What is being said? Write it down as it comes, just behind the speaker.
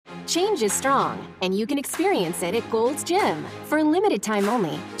Change is strong, and you can experience it at Gold's Gym. For a limited time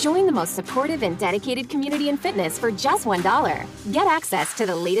only, join the most supportive and dedicated community in fitness for just $1. Get access to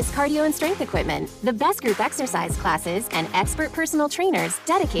the latest cardio and strength equipment, the best group exercise classes, and expert personal trainers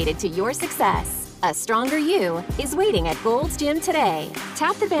dedicated to your success. A stronger you is waiting at Gold's Gym today.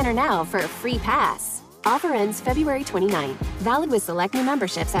 Tap the banner now for a free pass. Offer ends February 29th. Valid with select new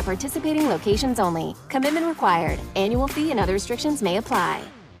memberships at participating locations only. Commitment required. Annual fee and other restrictions may apply.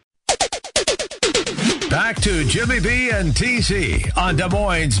 Back to Jimmy B and TC on Des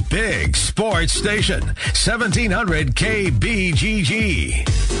Moines' big sports station, 1700 KBGG.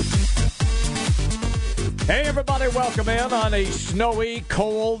 Hey, everybody, welcome in on a snowy,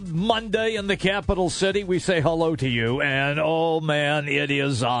 cold Monday in the capital city. We say hello to you, and oh, man, it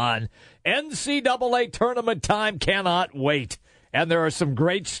is on. NCAA tournament time, cannot wait. And there are some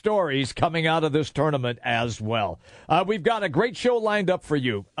great stories coming out of this tournament as well. We've got a great show lined up for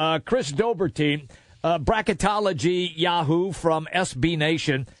you. Chris Doberty, bracketology Yahoo from SB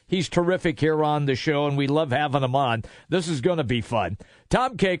Nation. He's terrific here on the show, and we love having him on. This is going to be fun.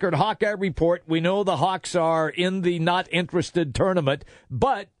 Tom Kakert, Hawkeye Report. We know the Hawks are in the not interested tournament,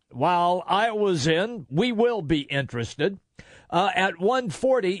 but while Iowa's in, we will be interested. At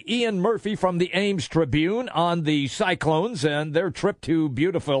 1:40, Ian Murphy from the Ames Tribune on the Cyclones and their trip to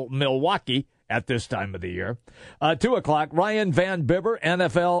beautiful Milwaukee at this time of the year. 2 o'clock, Ryan Van Bibber,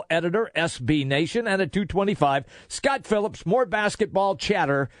 NFL editor, SB Nation. And at 2:25, Scott Phillips, more basketball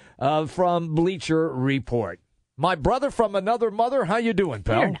chatter from Bleacher Report. My brother from another mother, how you doing,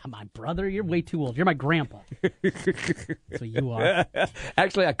 pal? You're not my brother. You're way too old. You're my grandpa. So you are.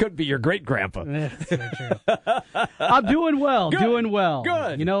 Actually, I could be your great-grandpa. That's very true. I'm doing well. Good. Doing well.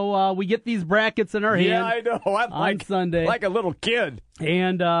 Good. You know, we get these brackets in our hand. Yeah, I know. I'm on Sunday. like a little kid.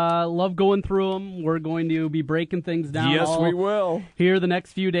 And love going through them. We're going to be breaking things down. Yes, we will. Here the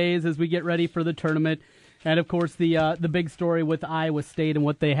next few days as we get ready for the tournament. And, of course, the big story with Iowa State and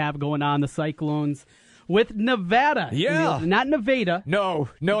what they have going on, the Cyclones. With Nevada. Yeah. Not Nevada. No.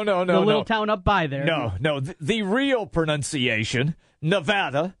 The little town up by there. No. The real pronunciation,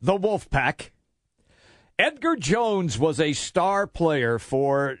 Nevada, the Wolfpack. Edgar Jones was a star player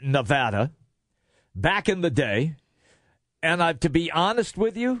for Nevada back in the day. And to be honest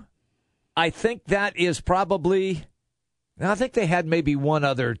with you, I think that is probably... I think they had maybe one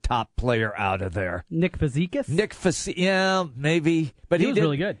other top player out of there. Nick Fazekas? Yeah, maybe. But he was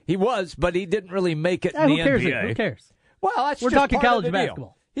really good. He was, but he didn't really make it in the NBA. Who cares? Well, that's We're just talking part of college the deal.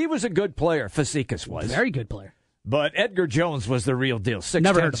 basketball. He was a good player. Fazekas was. Very good player. But Edgar Jones was the real deal.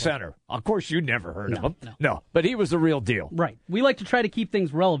 6'10" center. Of course, you never heard of him. No, but he was the real deal. Right. We like to try to keep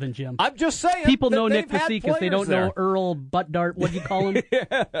things relevant, Jim. I'm just saying. People know Nick Nick Fazekas. They don't know Earl Butt Dart. What do you call him?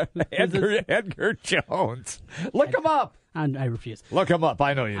 Edgar Jones. Look him up. I refuse. Look him up.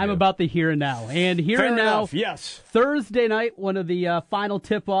 I know you do. I'm about the here and now. And here Fair and now, enough. Yes. Thursday night, one of the final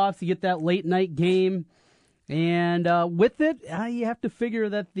tip-offs. You get that late-night game. And with it, you have to figure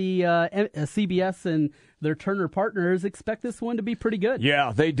that the CBS and their Turner partners expect this one to be pretty good.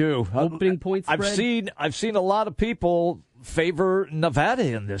 Yeah, they do. Opening point spread. I've seen a lot of people favor Nevada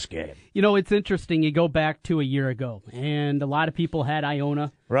in this game. You know, it's interesting. You go back to a year ago, and a lot of people had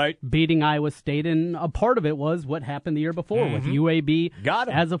Iona beating Iowa State, and a part of it was what happened the year before with UAB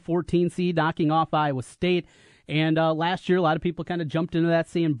as a 14 seed knocking off Iowa State. And last year, a lot of people kind of jumped into that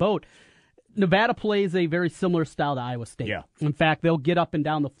same boat. Nevada plays a very similar style to Iowa State. Yeah. In fact, they'll get up and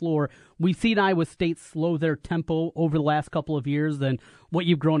down the floor. We've seen Iowa State slow their tempo over the last couple of years than what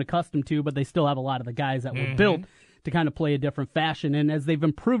you've grown accustomed to, but they still have a lot of the guys that were built to kind of play a different fashion. And as they've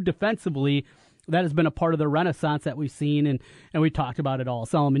improved defensively, that has been a part of the renaissance that we've seen, and we talked about it all,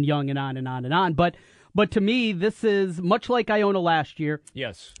 Solomon Young and on and on and on. But to me, this is much like Iona last year.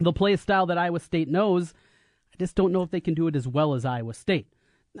 Yes. They'll play a style that Iowa State knows. I just don't know if they can do it as well as Iowa State.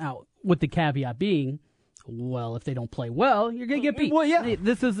 Now, with the caveat being, well, if they don't play well, you're going to get beat. Well, yeah. Hey,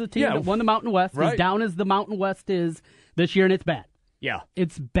 this is a team that won the Mountain West, as down as the Mountain West is this year, and it's bad. Yeah.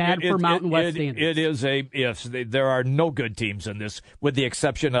 It's bad for Mountain West standards. It is there are no good teams in this, with the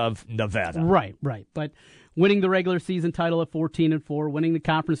exception of Nevada. Right. But winning the regular season title at 14-4, winning the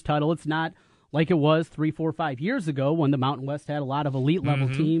conference title, it's not like it was 3, 4, 5 years ago when the Mountain West had a lot of elite-level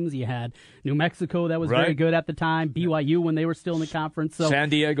teams. You had New Mexico that was very good at the time, BYU when they were still in the conference. So San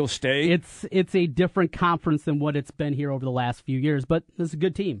Diego State. It's a different conference than what it's been here over the last few years, but it's a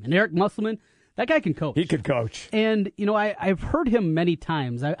good team. And Eric Musselman, that guy can coach. He can coach. And, you know, I've heard him many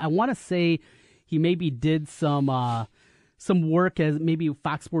times. I want to say he maybe did some work as maybe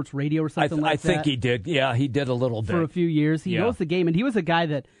Fox Sports Radio or something like that. I think he did. Yeah, he did a little bit. For a few years. He knows the game, and he was a guy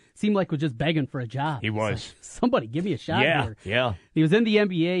that seemed like was just begging for a job. He was. Like, somebody give me a shot here. Yeah. He was in the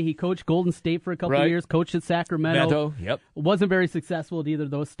NBA. He coached Golden State for a couple of years, coached at Sacramento. Wasn't very successful at either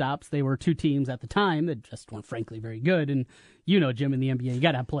of those stops. They were two teams at the time that just weren't, frankly, very good. And you know, Jim, in the NBA, you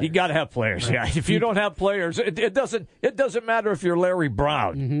got to have players. You got to have players, right. Yeah. If you don't have players, it doesn't matter if you're Larry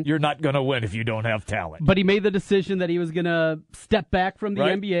Brown. You're not going to win if you don't have talent. But he made the decision that he was going to step back from the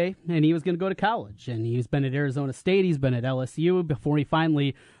NBA, and he was going to go to college. And he's been at Arizona State. He's been at LSU before he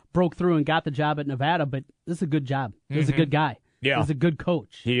finally broke through and got the job at Nevada. But this is a good job. This is a good guy. Yeah. He's a good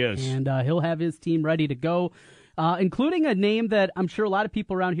coach. He is. And he'll have his team ready to go, including a name that I'm sure a lot of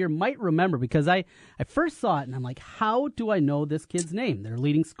people around here might remember, because I first saw it, and I'm like, how do I know this kid's name? Their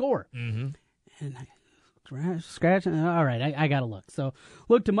leading scorer. And I scratch. All right, I got to look. So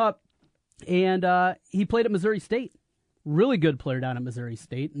looked him up, and he played at Missouri State. Really good player down at Missouri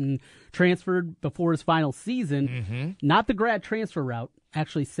State, and transferred before his final season. Not the grad transfer route.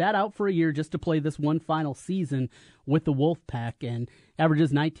 Actually sat out for a year just to play this one final season with the Wolfpack, and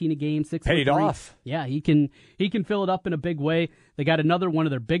averages 19 a game, 6 Paid off. Yeah, he can fill it up in a big way. They got another one of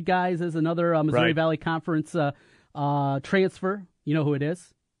their big guys as another Missouri Valley Conference transfer. You know who it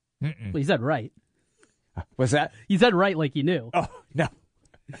is? Well, he said right. Was that? He said right like you knew. Oh, no.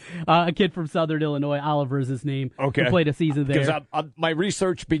 A kid from Southern Illinois, Oliver is his name. Okay. Who played a season there. Because my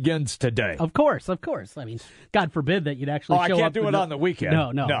research begins today. Of course. I mean, God forbid that you'd actually show up. I can't do it on the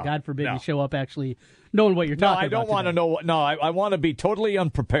weekend. No. God forbid you show up actually knowing what you're talking about. No, I don't want to know. No, I want to be totally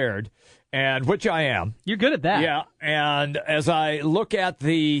unprepared, and which I am. You're good at that. Yeah, and as I look at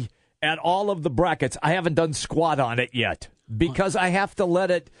all of the brackets, I haven't done squat on it yet because I have to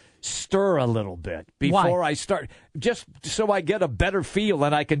let it stir a little bit before I start, just so I get a better feel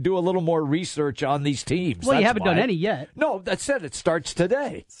and I can do a little more research on these teams. Well, you haven't done any yet. No, that's it. It starts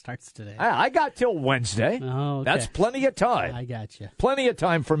today. I got till Wednesday. Oh, okay. That's plenty of time. I got you. Plenty of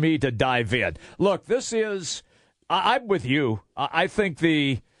time for me to dive in. Look, this is, I'm with you. I think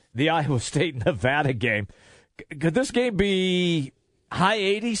the Iowa State-Nevada game, could this game be high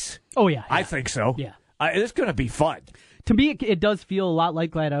 80s? Oh, yeah. I think so. Yeah. It's going to be fun. To me, it does feel a lot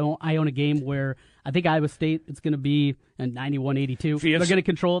like that Iona game where I think Iowa State, it's going to be a 91-82. They're going to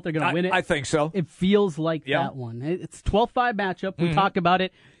control it. They're going to win it. I think so. It feels like that one. It's 12-5 matchup. We talk about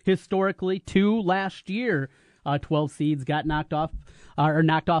it historically. 2 last year, 12 seeds got knocked off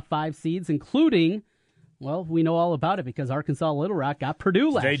 5 seeds, including, well, we know all about it because Arkansas Little Rock got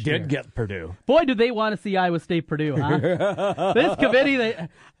Purdue last year. They did get Purdue. Boy, do they want to see Iowa State Purdue, huh? This committee,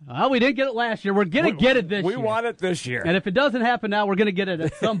 we didn't get it last year. We're going to get it this year. We want it this year. And if it doesn't happen now, we're going to get it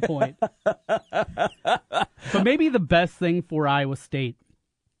at some point. But maybe the best thing for Iowa State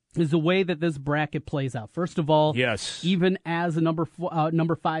is the way that this bracket plays out. First of all, even as a number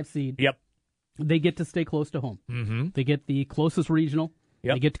 5 seed, they get to stay close to home. They get the closest regional.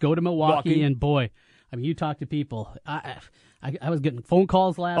 They get to go to Milwaukee. And boy, I mean, you talk to people. I was getting phone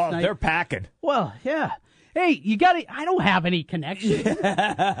calls last night. Oh, they're packing. Well, yeah. Hey, you got it. I don't have any connections.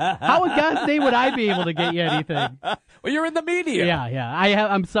 How in God's name would I be able to get you anything? Well, you're in the media. Yeah.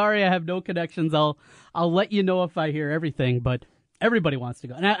 I'm sorry, I have no connections. I'll let you know if I hear everything. But everybody wants to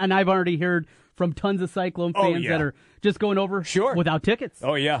go, and I've already heard from tons of Cyclone fans that are just going over without tickets.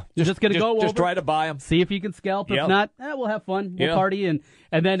 Oh yeah, they're just going to go over. Just try to buy them. See if you can scalp. If not, we'll have fun. We'll party, and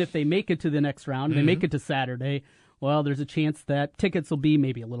then if they make it to the next round, they make it to Saturday. Well, there's a chance that tickets will be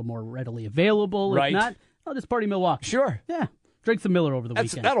maybe a little more readily available. If not, I'll just party Milwaukee. Sure. Yeah. Drink some Miller over the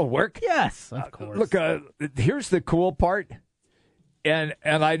weekend. That'll work. Yes, of course. Look, here's the cool part, and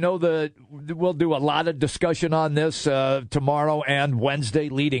I know that we'll do a lot of discussion on this tomorrow and Wednesday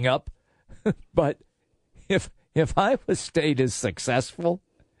leading up. But if Iowa State is successful,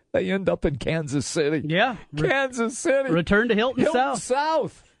 they end up in Kansas City. Yeah. Kansas City. Return to Hilton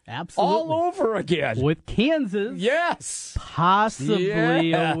South. Absolutely. All over again. With Kansas. Yes.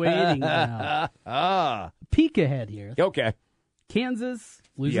 Possibly awaiting now. Peek ahead here. Okay. Kansas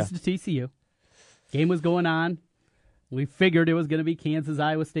loses to TCU. Game was going on. We figured it was going to be Kansas,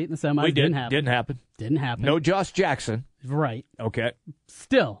 Iowa State in the semis. Didn't happen. Didn't happen. No Josh Jackson. Right. Okay.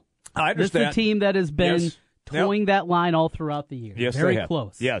 Still. I understand. This is a team that has been towing that line all throughout the year. Yes, very they have.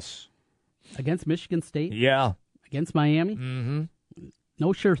 Close. Yes. Against Michigan State. Yeah. Against Miami. Mm-hmm.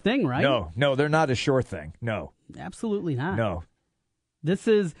 No sure thing, right? No, they're not a sure thing. No. Absolutely not. No. This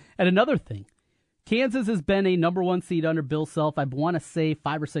is, and another thing, Kansas has been a number 1 seed under Bill Self, I want to say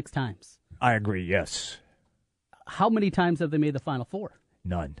 5 or 6 times. I agree, yes. How many times have they made the Final Four?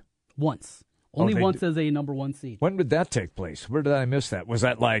 None. Once. Only once as a number 1 seed. When did that take place? Where did I miss that? Was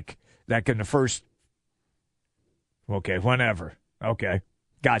that like in the first? Okay, whenever. Okay,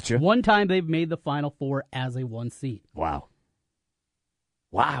 gotcha. One time they've made the Final Four as a 1 seed. Wow.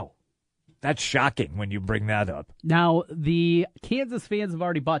 That's shocking when you bring that up. Now, the Kansas fans have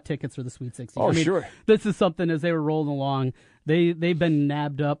already bought tickets for the Sweet 16. Oh, sure. This is something as they were rolling along. They've been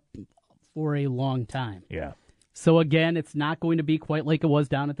nabbed up for a long time. Yeah. So, again, it's not going to be quite like it was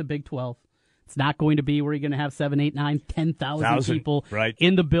down at the Big 12. It's not going to be where you're going to have 7, 8, 9, 10,000 people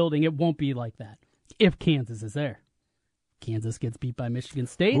in the building. It won't be like that if Kansas is there. Kansas gets beat by Michigan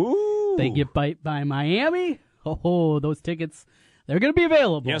State. Ooh. They get beat by Miami. Oh, those tickets, they're going to be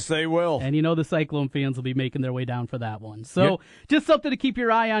available. Yes, they will. And you know the Cyclone fans will be making their way down for that one. So just something to keep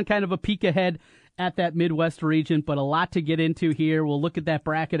your eye on, kind of a peek ahead at that Midwest region, but a lot to get into here. We'll look at that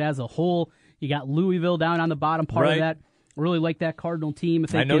bracket as a whole. You got Louisville down on the bottom part of that. Really like that Cardinal team.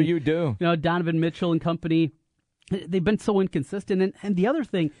 I know you do. You know, Donovan Mitchell and company, they've been so inconsistent. And the other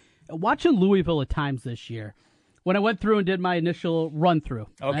thing, watching Louisville at times this year, when I went through and did my initial run-through,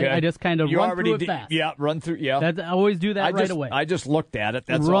 I just kind of run through it fast. Yeah, run through, yeah. I always do that right away. I just looked at it.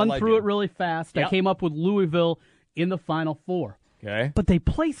 That's run all I through did. it really fast. Yep. I came up with Louisville in the Final Four. Okay. But they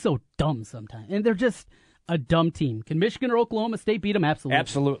play so dumb sometimes, and they're just a dumb team. Can Michigan or Oklahoma State beat them? Absolutely.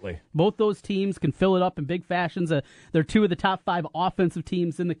 Absolutely. Both those teams can fill it up in big fashions. They're two of the top 5 offensive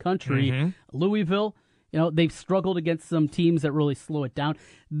teams in the country. Mm-hmm. Louisville, you know, they've struggled against some teams that really slow it down.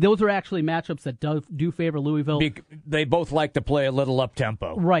 Those are actually matchups that do favor Louisville. They both like to play a little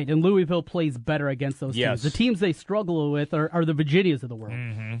up-tempo. Right, and Louisville plays better against those Yes. teams. The teams they struggle with are the Virginias of the world.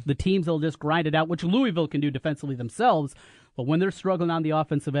 Mm-hmm. The teams that'll just grind it out, which Louisville can do defensively themselves, but when they're struggling on the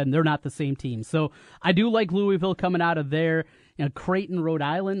offensive end, they're not the same team. So I do like Louisville coming out of there. You know, Creighton, Rhode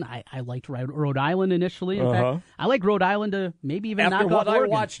Island. I liked Rhode Island initially. In fact, I like Rhode Island to maybe even knock off Oregon. After what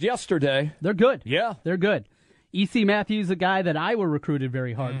I watched yesterday. They're good. Yeah. They're good. E.C. Matthews, a guy that I recruited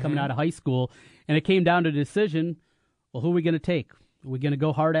very hard coming out of high school, and it came down to a decision, well, who are we going to take? Are we going to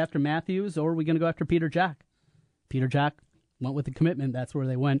go hard after Matthews, or are we going to go after Peter Jack? Peter Jack went with the commitment. That's where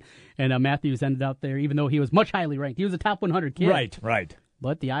they went. And Matthews ended up there, even though he was much highly ranked. He was a top 100 kid. Right.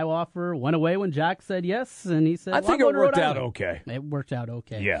 But the Iowa offer went away when Jack said yes, and he said, I think it worked out okay. It worked out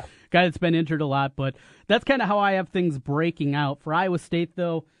okay. Yeah. Guy that's been injured a lot, but that's kind of how I have things breaking out. For Iowa State,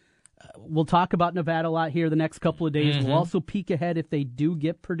 though, we'll talk about Nevada a lot here the next couple of days. We'll also peek ahead if they do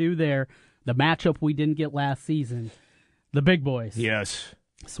get Purdue there. The matchup we didn't get last season. The big boys. Yes.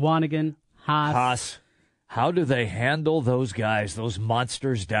 Swanigan, Haas. How do they handle those guys, those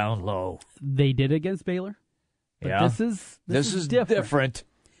monsters down low? They did against Baylor. But yeah. This is different.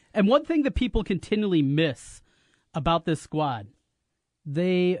 And one thing that people continually miss about this squad,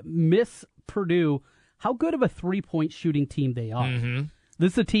 they miss Purdue, how good of a three-point shooting team they are. Mm-hmm.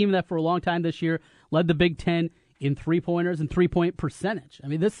 This is a team that for a long time this year led the Big Ten in three-pointers and three-point percentage. I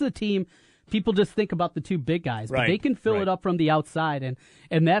mean, this is a team, people just think about the two big guys, but they can fill it up from the outside,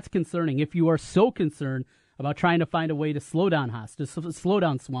 and that's concerning. If you are so concerned about trying to find a way to slow down Haas, to slow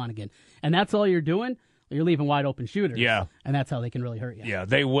down Swanigan, and that's all you're doing, you're leaving wide open shooters. Yeah. And that's how they can really hurt you. Yeah,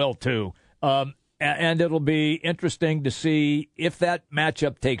 they will too. And it'll be interesting to see if that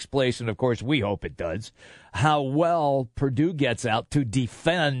matchup takes place, and of course we hope it does, how well Purdue gets out to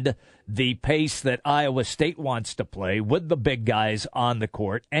defend the pace that Iowa State wants to play with the big guys on the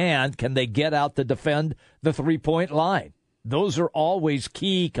court, and can they get out to defend the three-point line? Those are always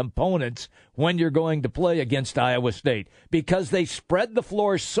key components when you're going to play against Iowa State because they spread the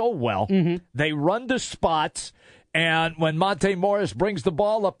floor so well. Mm-hmm. They run to spots, and when Monte Morris brings the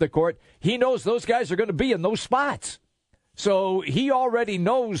ball up the court, he knows those guys are going to be in those spots. So he already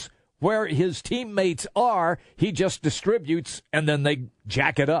knows where his teammates are. He just distributes, and then they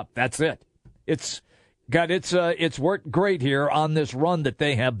jack it up. That's it. It's worked great here on this run that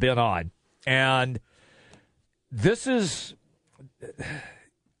they have been on. And this is,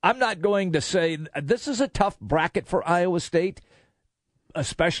 I'm not going to say, this is a tough bracket for Iowa State,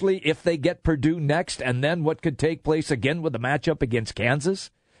 especially if they get Purdue next, and then what could take place again with the matchup against Kansas.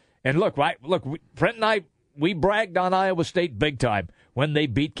 And look, Brent and I, we bragged on Iowa State big time when they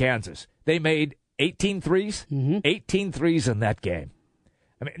beat Kansas. They made 18 threes, 18 threes in that game.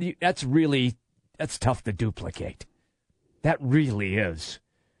 I mean, that's tough to duplicate. That really is.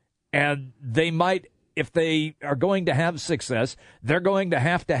 And they might, if they are going to have success, they're going to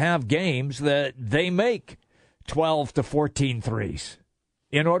have games that they make 12 to 14 threes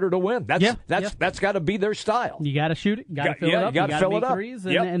in order to win. That's got to be their style. You got to shoot it. You got to fill it up. You got to make threes,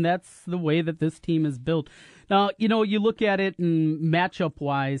 and that's the way that this team is built. Now, you look at it in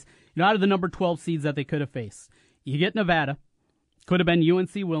matchup-wise, out of the number 12 seeds that they could have faced, you get Nevada. Could have been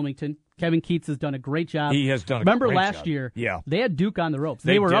UNC Wilmington. Kevin Keatts has done a great job. He has done a Remember great last job. year, Yeah. They had Duke on the ropes.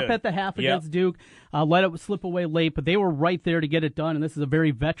 They were up at the half against Duke, let it slip away late, but they were right there to get it done, and this is a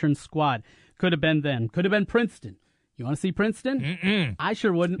very veteran squad. Could have been them. Could have been Princeton. You want to see Princeton? Mm-mm. I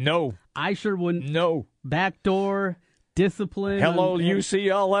sure wouldn't. No. I sure wouldn't. No. Backdoor, discipline. Hello,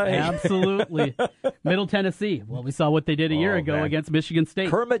 UCLA. Absolutely. Middle Tennessee. Well, we saw what they did a year ago against Michigan State.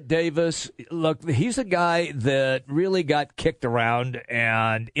 Kermit Davis, look, he's a guy that really got kicked around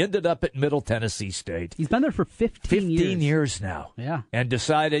and ended up at Middle Tennessee State. He's been there for 15 years. 15 years now. Yeah. And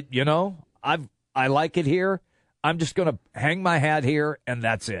decided, I like it here. I'm just going to hang my hat here, and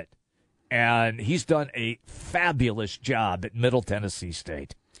that's it. And he's done a fabulous job at Middle Tennessee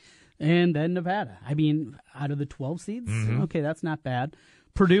State. And then Nevada. I mean, out of the 12 seeds, okay, that's not bad.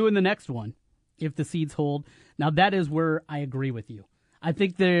 Purdue in the next one, if the seeds hold. Now, that is where I agree with you. I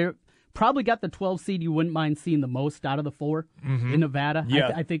think they're probably got the 12 seed you wouldn't mind seeing the most out of the 4 in Nevada.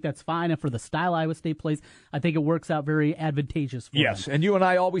 Yeah. I think that's fine. And for the style Iowa State plays, I think it works out very advantageous for them. And you and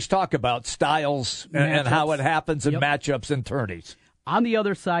I always talk about styles and how it happens in matchups and tourneys. On the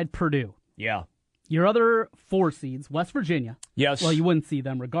other side, Purdue. Yeah. Your other 4 seeds, West Virginia. Yes. Well, you wouldn't see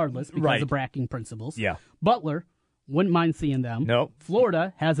them regardless because of bracketing principles. Yeah. Butler, wouldn't mind seeing them. Nope.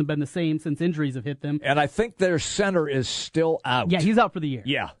 Florida hasn't been the same since injuries have hit them. And I think their center is still out. Yeah, he's out for the year.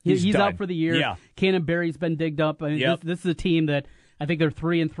 Yeah, he's done. out for the year. Yeah. Cannonberry's been digged up. I mean, this is a team that I think they're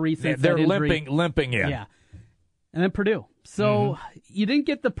 3-3 since they're that injury. limping in. Yeah. And then Purdue. So you didn't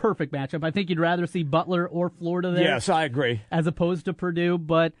get the perfect matchup. I think you'd rather see Butler or Florida there. Yes, I agree. As opposed to Purdue,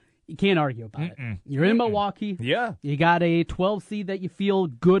 but you can't argue about it. You're in Milwaukee. Yeah. You got a 12 seed that you feel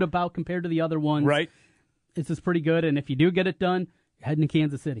good about compared to the other ones. Right. This is pretty good, and if you do get it done, you're heading to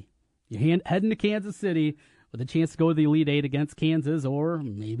Kansas City. You're heading to Kansas City with a chance to go to the Elite Eight against Kansas or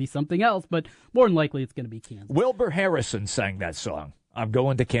maybe something else, but more than likely it's going to be Kansas. Wilbur Harrison sang that song. I'm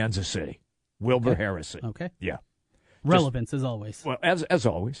going to Kansas City. Wilbur Harrison. Okay. Yeah. Relevance as always. Well, as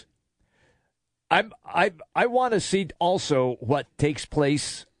always. I want to see also what takes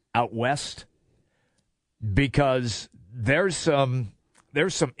place out west because there's some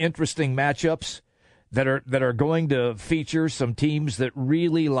interesting matchups that are going to feature some teams that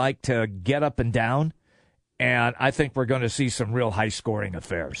really like to get up and down, and I think we're going to see some real high-scoring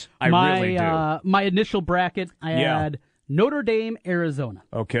affairs. I really do. My initial bracket, I had Notre Dame, Arizona.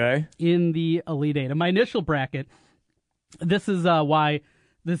 Okay. In the Elite Eight. And my initial bracket, this is why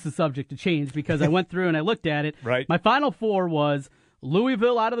this is subject to change, because I went through and I looked at it. Right. My final 4 was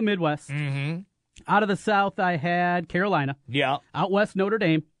Louisville out of the Midwest. Mm-hmm. Out of the South, I had Carolina. Yeah. Out West, Notre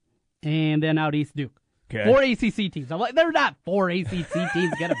Dame. And then out East, Duke. Okay. 4 ACC teams. I'm like, they're not 4 ACC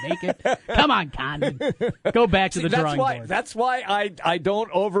teams going to make it. Come on, Condon. Go back to the drawing board. That's why I don't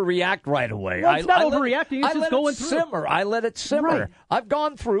overreact right away. Well, it's not overreacting. It's just going through. Simmer. I let it simmer. Right. I've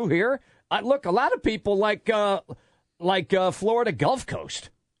gone through here. Look, a lot of people like Florida Gulf Coast.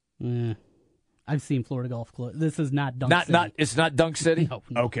 I've seen Florida Gulf Coast. This is not Dunk City. It's not Dunk City? No.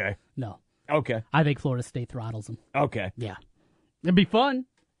 Okay. No. Okay. I think Florida State throttles them. Okay. Yeah. It'd be fun.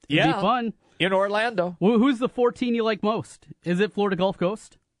 It'd be fun. In Orlando. Well, who's the 14 you like most? Is it Florida Gulf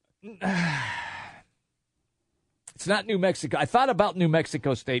Coast? It's not New Mexico. I thought about New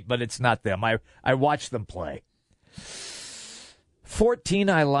Mexico State, but it's not them. I watched them play. 14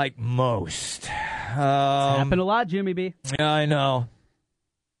 I like most. It's happened a lot, Jimmy B. Yeah, I know.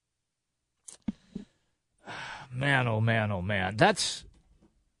 Man, oh man, oh man.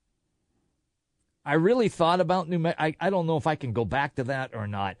 I really thought about New Mexico. I don't know if I can go back to that or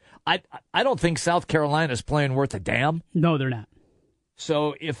not. I don't think South Carolina's playing worth a damn. No, they're not.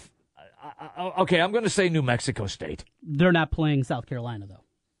 So okay, I'm going to say New Mexico State. They're not playing South Carolina, though.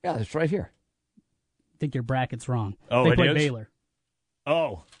 Yeah, it's right here. I think your bracket's wrong. Oh, they it play is? Baylor.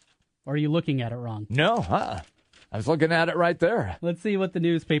 Oh. Or are you looking at it wrong? No, I was looking at it right there. Let's see what the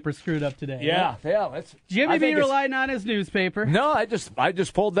newspaper screwed up today. Yeah. Jimmy B relying on his newspaper. No, I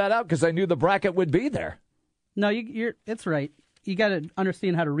just pulled that out because I knew the bracket would be there. No, it's right. You got to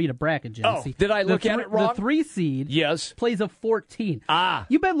understand how to read a bracket, Jimmy. Oh, did I look at it wrong? The 3 seed plays a 14. Ah.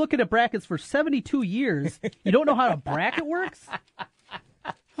 You've been looking at brackets for 72 years. You don't know how a bracket works?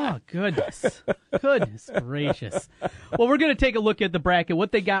 Oh, goodness. Goodness gracious. Well, we're going to take a look at the bracket,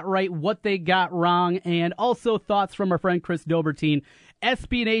 what they got right, what they got wrong, and also thoughts from our friend Chris Dobertine.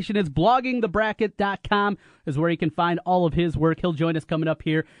 SB Nation is bloggingthebracket.com is where you can find all of his work. He'll join us coming up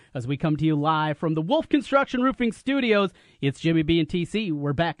here as we come to you live from the Wolf Construction Roofing Studios. It's Jimmy B and TC.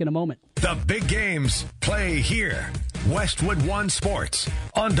 We're back in a moment. The big games play here. Westwood One Sports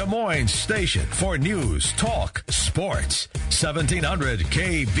on Des Moines Station for news, talk, sports. 1700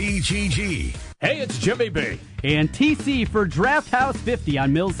 KBGG. Hey, it's Jimmy B. And TC for Draft House 50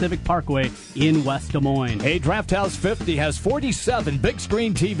 on Mills Civic Parkway in West Des Moines. Hey, Draft House 50 has 47 big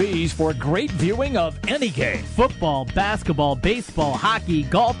screen TVs for great viewing of any game. Football, basketball, baseball, hockey,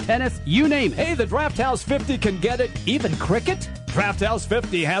 golf, tennis, you name it. Hey, the Draft House 50 can get it, even cricket. Draft House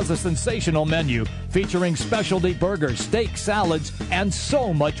 50 has a sensational menu featuring specialty burgers, steak, salads, and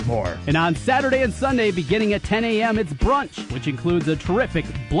so much more. And on Saturday and Sunday, beginning at 10 a.m., it's brunch, which includes a terrific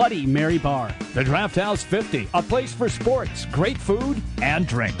Bloody Mary bar. The Draft House 50, a place for sports, great food, and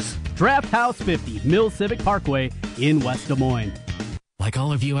drinks. Draft House 50, Mills Civic Parkway in West Des Moines. Like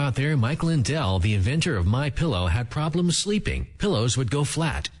all of you out there, Mike Lindell, the inventor of MyPillow, had problems sleeping. Pillows would go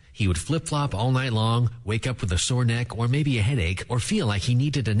flat. He would flip-flop all night long, wake up with a sore neck or maybe a headache, or feel like he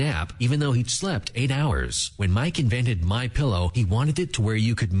needed a nap even though he'd slept 8 hours. When Mike invented MyPillow, he wanted it to where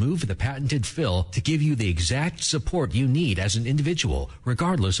you could move the patented fill to give you the exact support you need as an individual,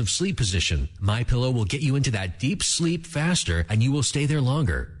 regardless of sleep position. MyPillow will get you into that deep sleep faster and you will stay there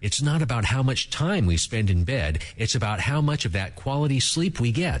longer. It's not about how much time we spend in bed, it's about how much of that quality sleep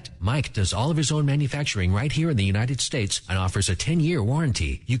we get. Mike does all of his own manufacturing right here in the United States and offers a 10-year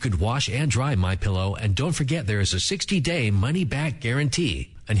warranty. You could wash and dry MyPillow, and don't forget there is a 60-day money-back guarantee.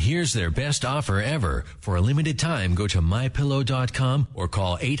 And here's their best offer ever. For a limited time, go to MyPillow.com or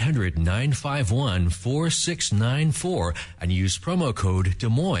call 800-951-4694 and use promo code Des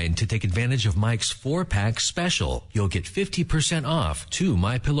Moines to take advantage of Mike's 4-pack special. You'll get 50% off 2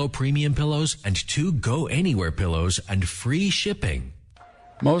 MyPillow premium pillows and 2 Go Anywhere pillows and free shipping.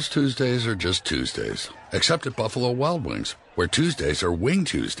 Most Tuesdays are just Tuesdays, except at Buffalo Wild Wings, where Tuesdays are Wing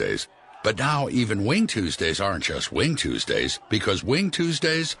Tuesdays. But now even Wing Tuesdays aren't just Wing Tuesdays, because Wing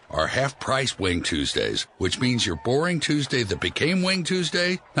Tuesdays are half-price Wing Tuesdays, which means your boring Tuesday that became Wing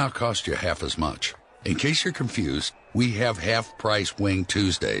Tuesday now costs you half as much. In case you're confused, we have half-price Wing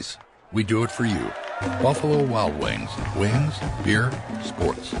Tuesdays. We do it for you. Buffalo Wild Wings. Wings, beer,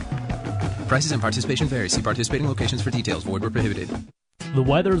 sports. Prices and participation vary. See participating locations for details. Void where prohibited. The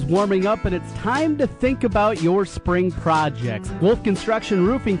weather's warming up and it's time to think about your spring projects. Wolf Construction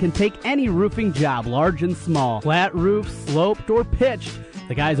Roofing can take any roofing job, large and small. Flat roof, sloped, or pitched.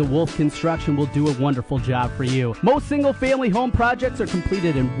 The guys at Wolf Construction will do a wonderful job for you. Most single-family home projects are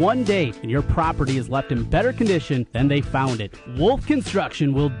completed in one day, and your property is left in better condition than they found it. Wolf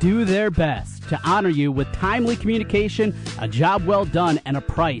Construction will do their best to honor you with timely communication, a job well done, and a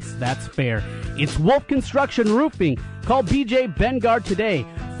price that's fair. It's Wolf Construction Roofing. Call BJ Bengard today,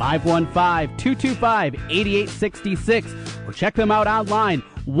 515-225-8866, or check them out online,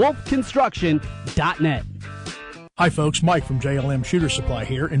 wolfconstruction.net. Hi folks, Mike from JLM Shooter Supply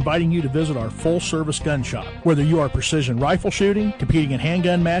here, inviting you to visit our full-service gun shop. Whether you are precision rifle shooting, competing in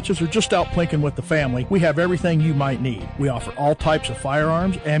handgun matches, or just out plinking with the family, we have everything you might need. We offer all types of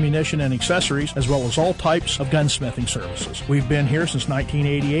firearms, ammunition, and accessories, as well as all types of gunsmithing services. We've been here since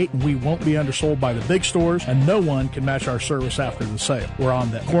 1988, and we won't be undersold by the big stores, and no one can match our service after the sale. We're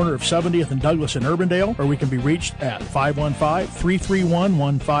on the corner of 70th and Douglas in Urbandale, or we can be reached at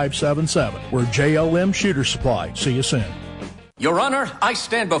 515-331-1577. We're JLM Shooter Supply. See you soon. Your Honor, I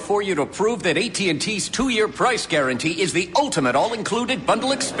stand before you to prove that AT&T's 2-year price guarantee is the ultimate all-included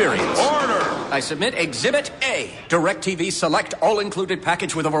bundle experience. Order! I submit Exhibit A, DirecTV Select all-included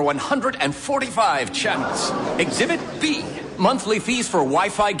package with over 145 channels. Exhibit B, monthly fees for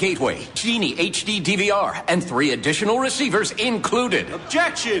Wi-Fi gateway, Genie HD DVR, and 3 additional receivers included.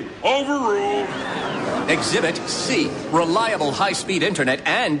 Objection! Overruled. Exhibit C, reliable high-speed internet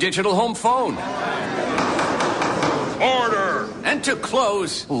and digital home phone. Order! And to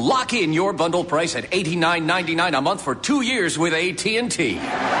close, lock in your bundle price at $89.99 a month for 2 years with AT&T.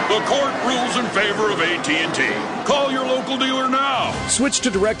 The court rules in favor of AT&T. Call your local dealer now. Switch to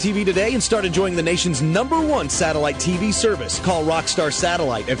DirecTV today and start enjoying the nation's #1 satellite TV service. Call Rockstar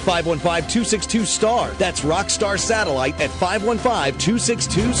Satellite at 515-262-STAR. That's Rockstar Satellite at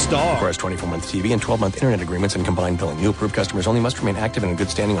 515-262-STAR. Requires 24-month TV and 12-month internet agreements and combined billing. New approved customers only must remain active and in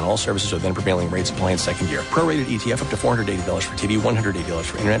good standing on all services with then prevailing rates apply in second year. Prorated ETF up to $480 for TV, $180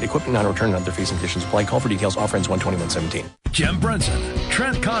 for internet, equipment non-return, and other fees and conditions apply. Call for details. Offer ends 1/21/17. Jim Brunson,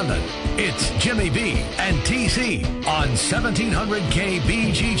 Trent Condon. It's Jimmy B and TC on 1700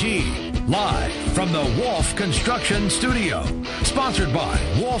 KBGG. Live from the Wolf Construction Studio. Sponsored by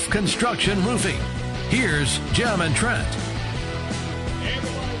Wolf Construction Roofing. Here's Jim and Trent. Hey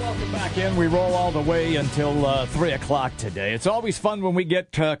everybody, welcome back in. We roll all the way until 3 o'clock today. It's always fun when we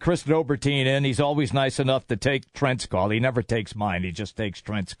get Chris Dobertine in. He's always nice enough to take Trent's call. He never takes mine. He just takes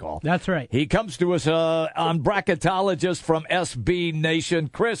Trent's call. That's right. He comes to us on bracketologist from SB Nation.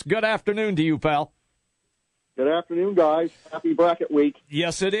 Chris, good afternoon to you, pal. Good afternoon, guys. Happy bracket week.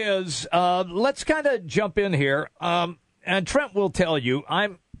 Yes, it is. Let's kind of jump in here. And Trent will tell you, I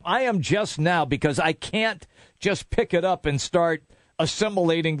am just now, because I can't just pick it up and start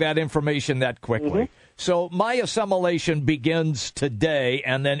assimilating that information that quickly. Mm-hmm. So my assimilation begins today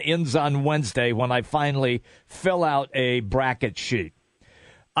and then ends on Wednesday when I finally fill out a bracket sheet.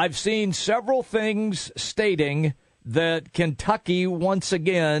 I've seen several things stating that Kentucky once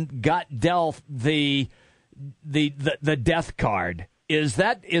again got dealt the death card. Is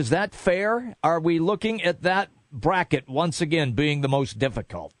that fair? Are we looking at that bracket once again being the most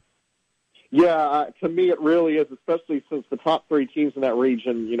difficult? Yeah, to me it really is, especially since the top three teams in that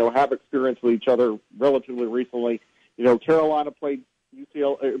region, have experience with each other relatively recently. Carolina played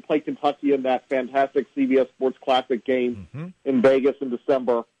Kentucky in that fantastic CBS Sports Classic game in Vegas in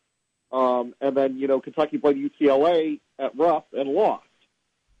December. And then, Kentucky played UCLA at Ruff and lost.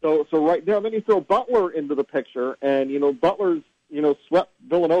 So right there, then you throw Butler into the picture, and, Butler's, swept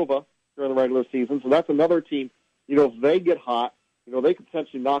Villanova during the regular season, so that's another team, if they get hot, they could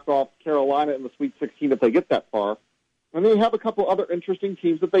potentially knock off Carolina in the Sweet 16 if they get that far. And then you have a couple other interesting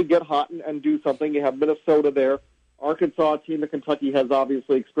teams that they get hot and do something. You have Minnesota there, Arkansas, a team that Kentucky has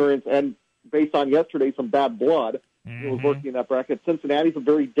obviously experienced, and based on yesterday, some bad blood. It was working in that bracket. Cincinnati's a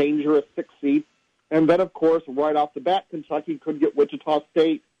very dangerous 6th seed. And then, of course, right off the bat, Kentucky could get Wichita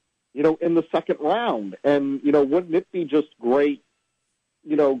State, in the second round. And, wouldn't it be just great,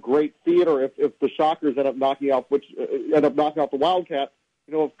 great theater if the Shockers end up knocking off the Wildcats,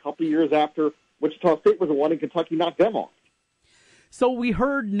 a couple of years after Wichita State was the one and Kentucky knocked them off. So we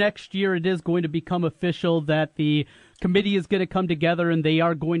heard next year it is going to become official that the committee is going to come together and they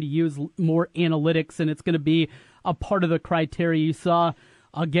are going to use more analytics, and it's going to be a part of the criteria. You saw,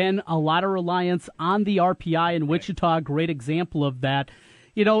 again, a lot of reliance on the RPI in Wichita, a great example of that.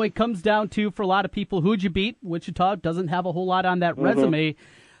 It comes down to, for a lot of people, who'd you beat? Wichita doesn't have a whole lot on that resume.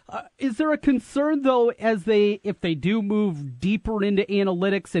 Is there a concern, though, if they do move deeper into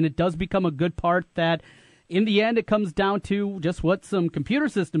analytics and it does become a good part, that in the end it comes down to just what some computer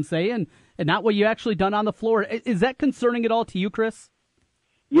systems say and not what you actually done on the floor? Is that concerning at all to you, Chris?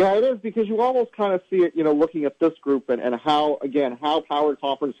 Yeah, it is, because you almost kind of see it, looking at this group and how power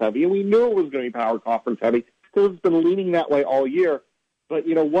conference heavy. And we knew it was going to be power conference heavy because it's been leaning that way all year. But,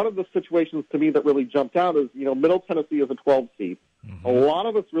 one of the situations to me that really jumped out is, Middle Tennessee is a 12 seed. Mm-hmm. A lot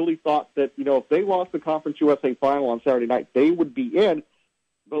of us really thought that, if they lost the Conference USA final on Saturday night, they would be in.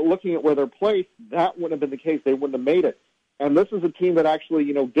 But looking at where they're placed, that wouldn't have been the case. They wouldn't have made it. And this is a team that actually,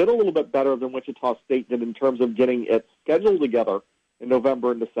 did a little bit better than Wichita State did in terms of getting its schedule together in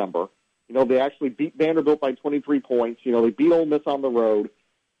November and December. They actually beat Vanderbilt by 23 points. They beat Ole Miss on the road.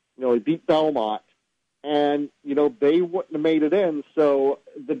 They beat Belmont. And, they wouldn't have made it in. So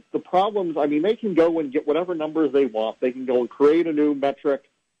the problems, they can go and get whatever numbers they want. They can go and create a new metric.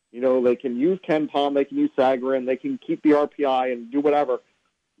 They can use KenPom, they can use Sagarin, they can keep the RPI and do whatever.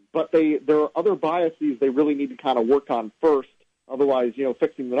 But there are other biases they really need to kind of work on first. Otherwise,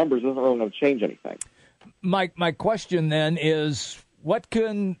 fixing the numbers isn't really going to change anything. My question then is, what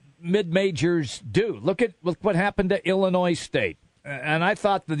can mid-majors do? Look what happened to Illinois State. And I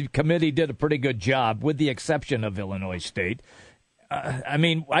thought the committee did a pretty good job, with the exception of Illinois State.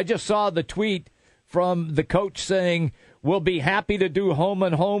 I just saw the tweet from the coach saying, "We'll be happy to do home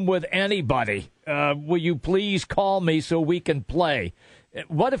and home with anybody. Will you please call me so we can play?"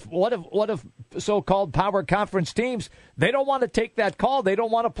 What if so-called power conference teams, they don't want to take that call? They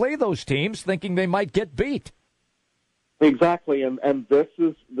don't want to play those teams, thinking they might get beat. Exactly, and this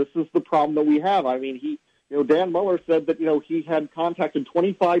is the problem that we have. Dan Muller said that, he had contacted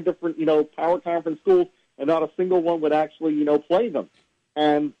 25 different, power conference schools, and not a single one would actually, play them.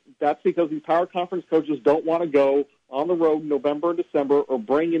 And that's because these power conference coaches don't want to go on the road in November and December or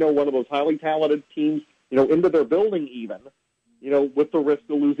bring, one of those highly talented teams, into their building even, with the risk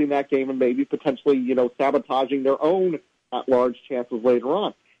of losing that game and maybe potentially, sabotaging their own at-large chances later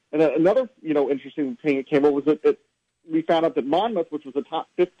on. And another, interesting thing that came up was that we found out that Monmouth, which was a top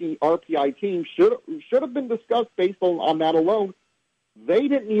 50 RPI team, should have been discussed based on that alone. They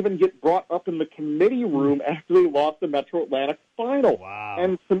didn't even get brought up in the committee room after they lost the Metro Atlantic final. Wow.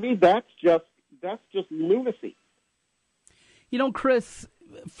 And to me, that's just lunacy. Chris,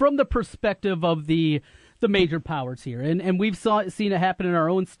 from the perspective of the major powers here, and we've seen it happen in our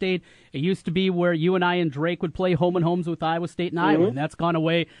own state. It used to be where you and I and Drake would play home and homes with Iowa State and Iowa, and that's gone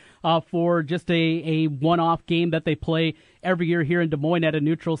away for just a one-off game that they play every year here in Des Moines at a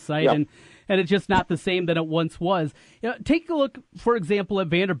neutral site, and it's just not the same that it once was. Take a look, for example, at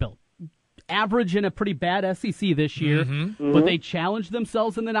Vanderbilt. average in a pretty bad SEC this year, but they challenged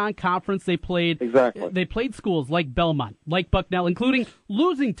themselves in the non-conference. They played They played schools like Belmont, like Bucknell, including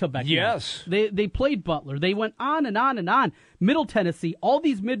losing to Beckman. Yes. They played Butler. They went on and on and on. Middle Tennessee, all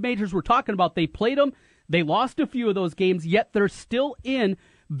these mid-majors we're talking about, they played them. They lost a few of those games, yet they're still in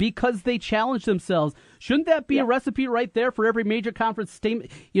because they challenged themselves. Shouldn't that be a recipe right there for every major conference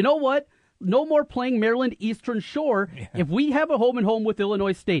state? You know what? No more playing Maryland Eastern Shore. Yeah. If we have a home-and-home with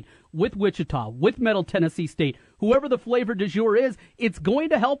Illinois State, with Wichita, with Middle Tennessee State, whoever the flavor du jour is, it's going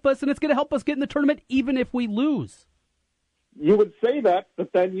to help us, and it's going to help us get in the tournament even if we lose. You would say that,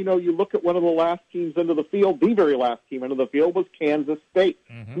 but then, you look at one of the last teams into the field, the very last team into the field was Kansas State,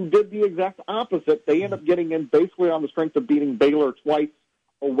 who did the exact opposite. They ended up getting in basically on the strength of beating Baylor twice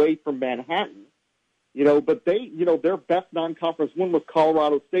away from Manhattan. But they, their best non-conference win was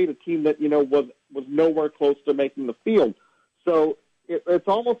Colorado State, a team that, was nowhere close to making the field. So it's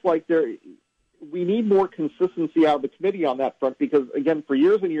almost like we need more consistency out of the committee on that front because, again, for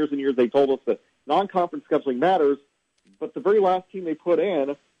years and years and years, they told us that non-conference scheduling matters, but the very last team they put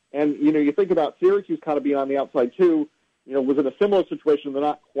in, and, you think about Syracuse kind of being on the outside too, was in a similar situation. They're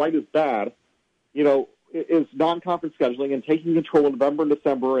not quite as bad, is non-conference scheduling and taking control in November and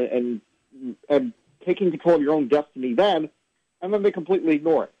December and taking control of your own destiny then, and then they completely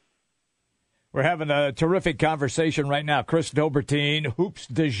ignore it. We're having a terrific conversation right now. Chris Dobertine, hoops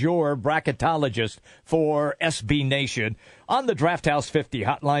du jour bracketologist for SB Nation on the Draft House 50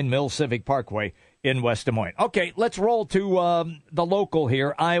 Hotline Mill Civic Parkway in West Des Moines. Okay, let's roll to the local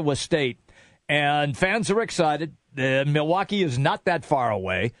here, Iowa State. And fans are excited. Milwaukee is not that far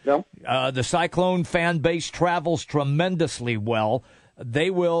away. No. The Cyclone fan base travels tremendously well. They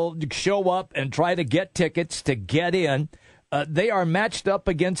will show up and try to get tickets to get in. They are matched up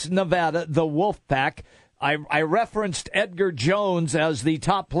against Nevada, the Wolfpack. I referenced Edgar Jones as the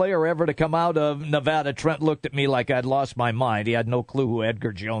top player ever to come out of Nevada. Trent looked at me like I'd lost my mind. He had no clue who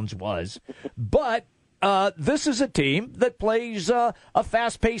Edgar Jones was. But this is a team that plays a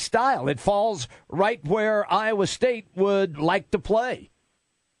fast-paced style. It falls right where Iowa State would like to play.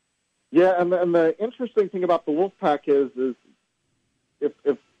 Yeah, and the interesting thing about the Wolfpack is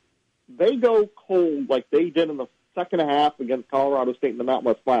if they go cold like they did in the second half against Colorado State in the Mountain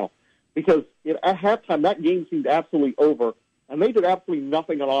West Final, because at halftime that game seemed absolutely over, and they did absolutely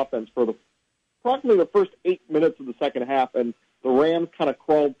nothing on offense for approximately the first 8 minutes of the second half, and the Rams kind of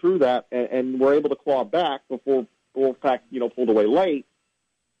crawled through that and were able to claw back before the Wolfpack, pulled away late.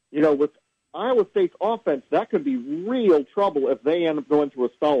 With Iowa State's offense, that could be real trouble if they end up going through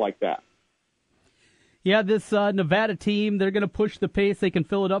a spell like that. Yeah, this Nevada team, they're going to push the pace. They can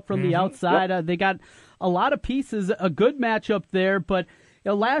fill it up from the outside. Yep. They got a lot of pieces, a good matchup there. But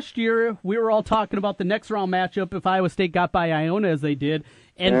last year, we were all talking about the next round matchup if Iowa State got by Iona as they did,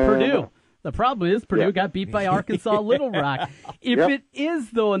 and Purdue. The problem is Purdue got beat by Arkansas Little Rock. If it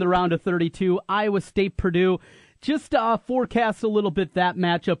is, though, in the round of 32, Iowa State-Purdue, just forecast a little bit that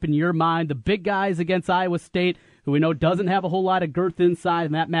matchup in your mind. The big guys against Iowa State, who we know doesn't have a whole lot of girth inside,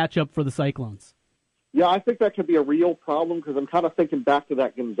 in that matchup for the Cyclones. Yeah, I think that could be a real problem because I'm kind of thinking back to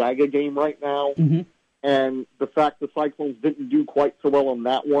that Gonzaga game right now and the fact the Cyclones didn't do quite so well on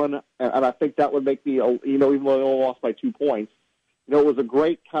that one. And I think that would make me, even though they only lost by 2 points, it was a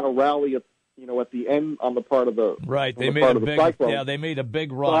great kind of rally at the end on the part of the right. They made they made a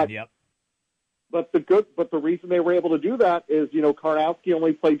big run. But the reason they were able to do that is Karnowski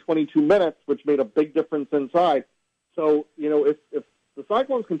only played 22 minutes, which made a big difference inside. So if the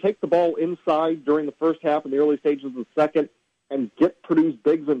Cyclones can take the ball inside during the first half and the early stages of the second and get Purdue's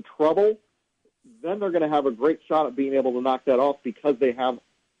bigs in trouble, then they're going to have a great shot at being able to knock that off because they have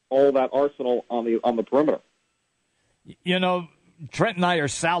all that arsenal on the perimeter. Trent and I are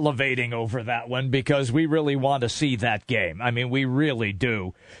salivating over that one because we really want to see that game. I mean, we really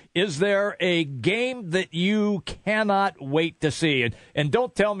do. Is there a game that you cannot wait to see? And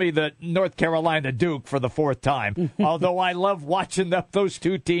don't tell me that North Carolina Duke for the fourth time, although I love watching those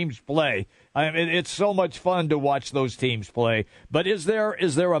two teams play. I mean, it's so much fun to watch those teams play. But is there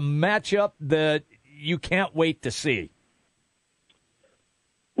a matchup that you can't wait to see?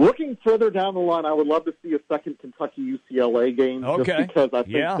 Looking further down the line, I would love to see a second Kentucky-UCLA game just because I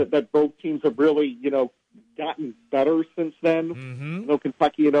think that both teams have really, gotten better since then.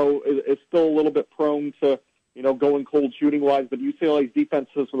 Kentucky, is still a little bit prone to, going cold shooting-wise, but UCLA's defense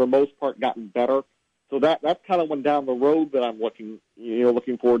has, for the most part, gotten better. So that's kind of one down the road that I'm looking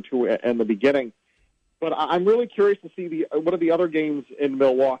forward to in the beginning. But I'm really curious to see what are the other games in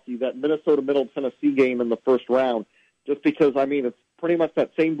Milwaukee, that Minnesota-Middle Tennessee game in the first round, just because, it's pretty much that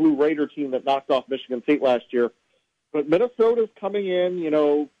same Blue Raider team that knocked off Michigan State last year. But Minnesota's coming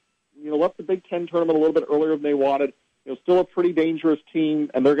in, left the Big Ten tournament a little bit earlier than they wanted. Still a pretty dangerous team,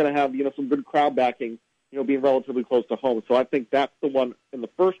 and they're going to have, some good crowd backing, being relatively close to home. So I think that's the one in the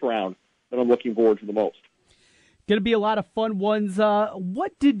first round that I'm looking forward to the most. Going to be a lot of fun ones.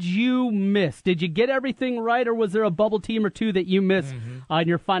 What did you miss? Did you get everything right, or was there a bubble team or two that you missed in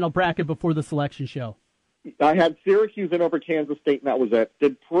your final bracket before the selection show? I had Syracuse in over Kansas State, and that was it.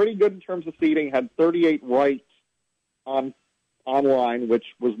 Did pretty good in terms of seeding. Had 38 right online, which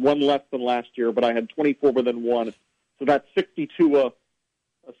was one less than last year, but I had 24 within one. So that's 62, a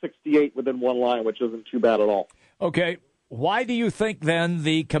 68 within one line, which isn't too bad at all. Okay. Why do you think then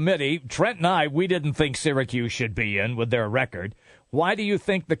the committee, Trent and I, we didn't think Syracuse should be in with their record. Why do you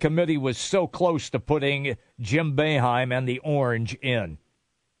think the committee was so close to putting Jim Boeheim and the Orange in?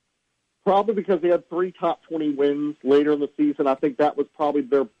 Probably because they had 3 top 20 wins later in the season. I think that was probably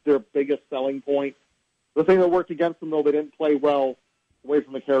their biggest selling point. The thing that worked against them, though, they didn't play well away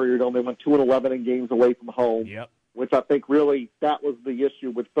from the Carrier Dome. They went 2-11 in games away from home, which I think really that was the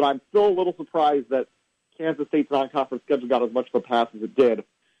issue. But I'm still a little surprised that Kansas State's non-conference schedule got as much of a pass as it did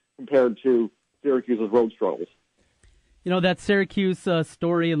compared to Syracuse's road struggles. That Syracuse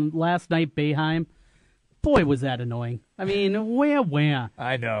story and last night, Boeheim, boy, was that annoying. I mean, where?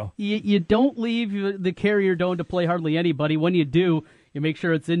 I know. You don't leave the Carrier Dome to play hardly anybody. When you do, you make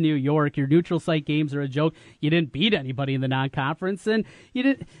sure it's in New York. Your neutral site games are a joke. You didn't beat anybody in the non-conference, and you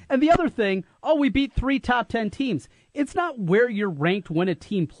didn't. And the other thing, we beat 3 top 10 teams. It's not where you're ranked when a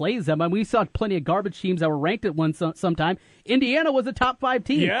team plays them. I mean, we saw plenty of garbage teams that were ranked at one sometime. Indiana was a top 5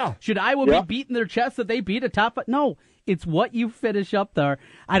 team. Yeah. Should Iowa be beating their chest that they beat a top 5? No. It's what you finish up there.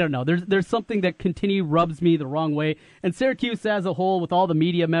 I don't know. There's something that continually rubs me the wrong way. And Syracuse as a whole, with all the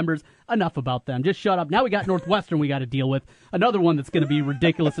media members, enough about them. Just shut up. Now we got Northwestern we got to deal with. Another one that's going to be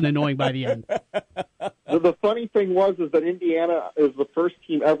ridiculous and annoying by the end. The funny thing is that Indiana is the first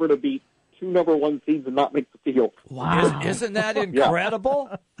team ever to beat 2 number 1 seeds and not make the field. Wow. Isn't that incredible?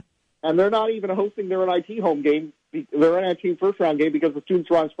 Yeah. And they're not even hosting their NIT home game, their NIT first-round game, because the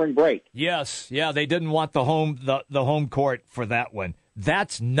students are on spring break. Yes, they didn't want the home court for that one.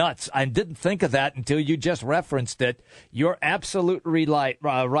 That's nuts. I didn't think of that until you just referenced it. You're absolutely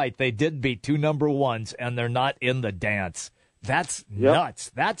right. They did beat 2 number 1s, and they're not in the dance. That's nuts.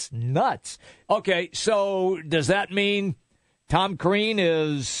 That's nuts. Okay, so does that mean Tom Crean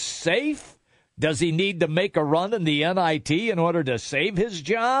is safe? Does he need to make a run in the NIT in order to save his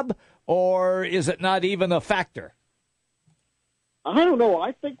job, or is it not even a factor? I don't know.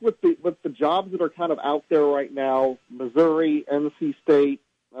 I think with the jobs that are kind of out there right now, Missouri, NC State,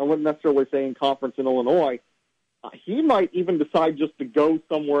 I wouldn't necessarily say in conference in Illinois, he might even decide just to go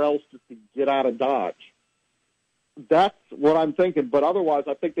somewhere else just to get out of Dodge. That's what I'm thinking. But otherwise,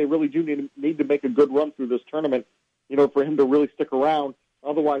 I think they really do need to make a good run through this tournament, for him to really stick around.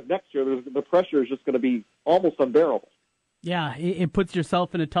 Otherwise, next year, the pressure is just going to be almost unbearable. Yeah, it puts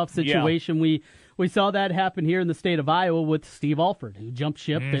yourself in a tough situation. Yeah. We saw that happen here in the state of Iowa with Steve Alford, who jumped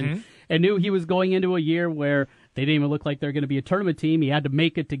ship and knew he was going into a year where they didn't even look like they're going to be a tournament team. He had to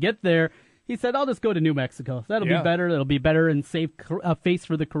make it to get there. He said, I'll just go to New Mexico. That'll be better. It'll be better and save face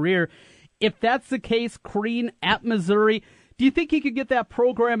for the career. If that's the case, Crean at Missouri, do you think he could get that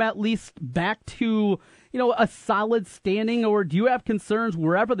program at least back to a solid standing, or do you have concerns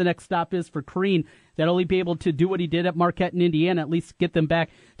wherever the next stop is for Crean that he'll be able to do what he did at Marquette and Indiana, at least get them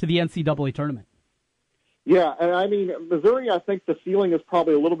back to the NCAA tournament? Yeah, and I mean, Missouri, I think the ceiling is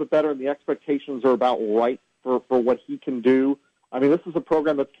probably a little bit better, and the expectations are about right for what he can do. I mean, this is a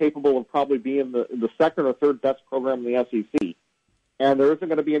program that's capable of probably being the second or third best program in the SEC, and there isn't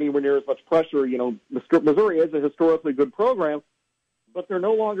going to be anywhere near as much pressure. Missouri is a historically good program, but they're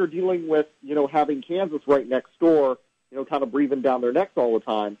no longer dealing with, having Kansas right next door, kind of breathing down their necks all the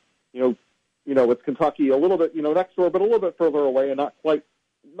time. It's Kentucky a little bit, next door, but a little bit further away and not quite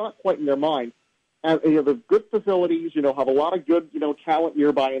in their mind. And, there's good facilities, have a lot of good, talent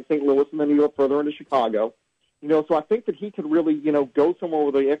nearby in St. Louis, and then you go further into Chicago. So I think that he could really, go somewhere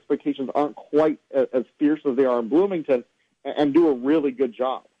where the expectations aren't quite as fierce as they are in Bloomington and do a really good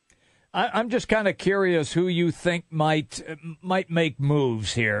job. I'm just kind of curious who you think might make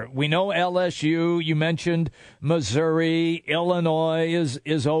moves here. We know LSU. You mentioned Missouri. Illinois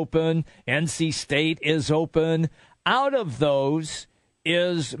is open. NC State is open. Out of those,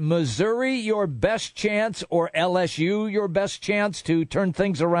 is Missouri your best chance or LSU your best chance to turn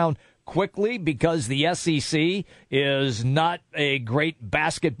things around quickly, because the SEC is not a great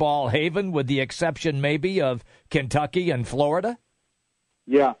basketball haven, with the exception maybe of Kentucky and Florida?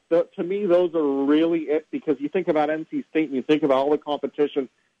 Yeah, to me, those are really it, because you think about NC State and you think about all the competition,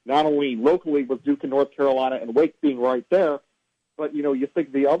 not only locally with Duke and North Carolina and Wake being right there, but, you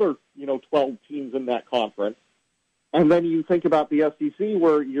think the other, 12 teams in that conference. And then you think about the SEC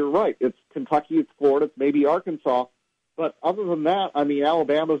where you're right. It's Kentucky, it's Florida, it's maybe Arkansas. But other than that,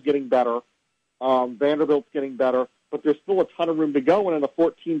 Alabama's getting better. Vanderbilt's getting better. But there's still a ton of room to go. And in a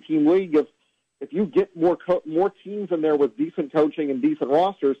 14-team league, if you get more teams in there with decent coaching and decent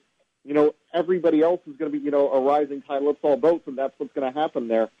rosters, everybody else is going to be, a rising tide lifts all boats, and that's what's going to happen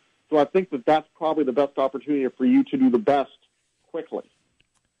there. So I think that's probably the best opportunity for you to do the best quickly.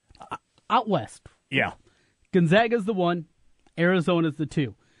 Out west. Yeah. Gonzaga's the 1, Arizona's the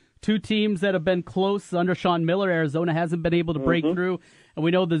 2. Two teams that have been close under Sean Miller. Arizona hasn't been able to break through, and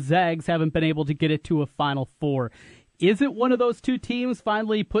we know the Zags haven't been able to get it to a Final Four. Is it one of those two teams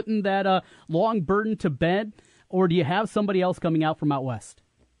finally putting that long burden to bed, or do you have somebody else coming out from out west?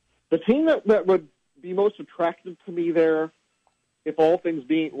 The team that would be most attractive to me there, if all things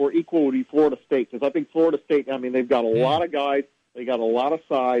were equal, would be Florida State, because I think Florida State, they've got a lot of guys, they got a lot of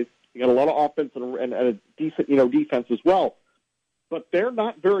size, they got a lot of offense and a decent, defense as well. But they're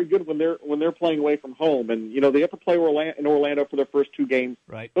not very good when they're playing away from home, and they have to play in Orlando for their first 2 games.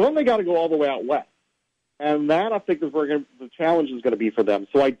 Right. But then they got to go all the way out west, and that I think is where the challenge is going to be for them.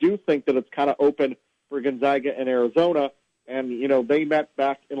 So I do think that it's kind of open for Gonzaga and Arizona, and they met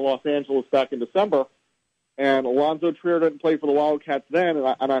back in Los Angeles back in December, and Alonzo Trier didn't play for the Wildcats then,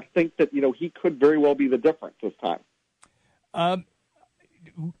 and I think that he could very well be the difference this time.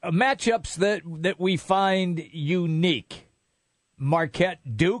 Matchups that we find unique.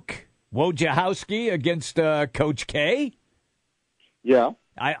 Marquette Duke, Wojciechowski against Coach K. Yeah,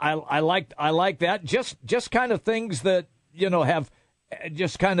 I like that. Just kind of things that have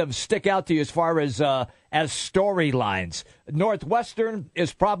just kind of stick out to you as far as storylines. Northwestern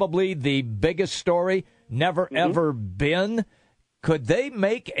is probably the biggest story. Never ever been. Could they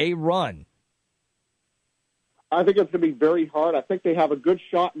make a run? I think it's going to be very hard. I think they have a good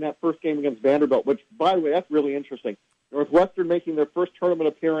shot in that first game against Vanderbilt, which, by the way, that's really interesting. Northwestern making their first tournament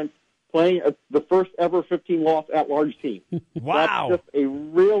appearance, playing the first ever 15-loss at-large team. Wow. That's just a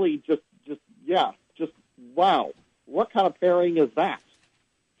really just wow. What kind of pairing is that?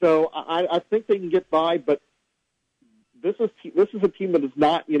 So I think they can get by, but this is a team that is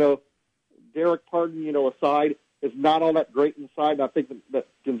not, Derek Pardon, aside, is not all that great inside, and I think that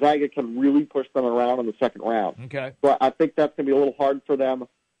Gonzaga can really push them around in the second round. Okay. So I think that's going to be a little hard for them.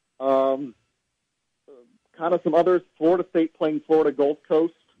 Kind of some others, Florida State playing Florida Gulf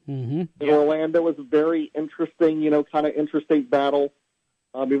Coast. In Orlando was a very interesting, kind of interstate battle,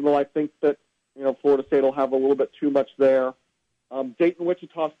 even though I think that, Florida State will have a little bit too much there. Dayton,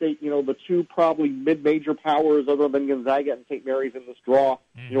 Wichita State, the two probably mid-major powers other than Gonzaga and St. Mary's in this draw,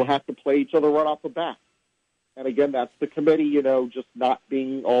 have to play each other right off the bat. And again, that's the committee, just not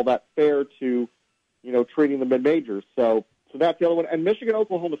being all that fair to, treating the mid-majors. So that's the other one. And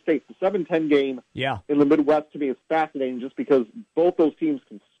Michigan-Oklahoma State, the 7-10 game in the Midwest to me is fascinating just because both those teams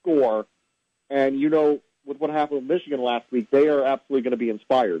can score. And, with what happened with Michigan last week, they are absolutely going to be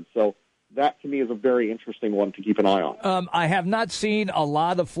inspired. So that, to me, is a very interesting one to keep an eye on. I have not seen a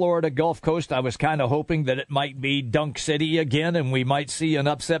lot of Florida Gulf Coast. I was kind of hoping that it might be Dunk City again, and we might see an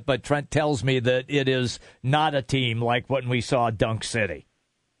upset, but Trent tells me that it is not a team like when we saw Dunk City.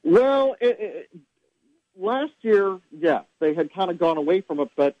 Well, last year, yes, they had kind of gone away from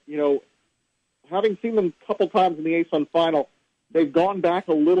it, but, having seen them a couple times in the ASUN final, they've gone back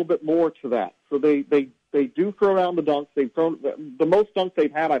a little bit more to that. So they do throw down the dunks. They've thrown the most dunks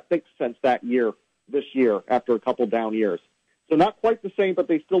they've had, I think, since this year, after a couple down years. So not quite the same, but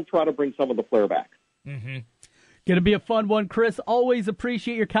they still try to bring some of the flair back. Going to be a fun one, Chris. Always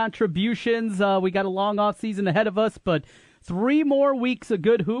appreciate your contributions. We got a long off season ahead of us, but 3 more weeks of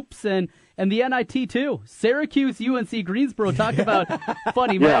good hoops and the NIT too. Syracuse, UNC, Greensboro. Talk about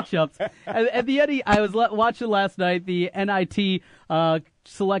funny matchups. And the Eddie, I was watching last night. The NIT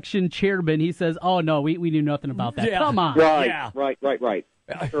selection chairman. He says, "Oh no, we knew nothing about that. Come on." Right.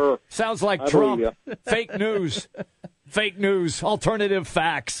 Sure. Sounds like Trump. Fake news. Fake news. Alternative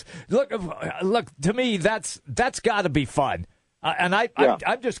facts. Look. To me, that's got to be fun. And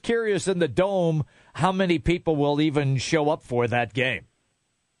I'm just curious in the Dome how many people will even show up for that game.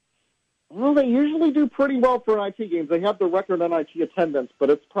 Well, they usually do pretty well for NIT games. They have the record NIT attendance, but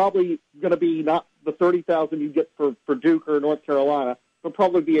it's probably going to be not the 30,000 you get for Duke or North Carolina. It'll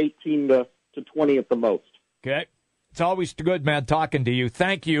probably be 18 to 20 at the most. Okay. It's always good, man, talking to you.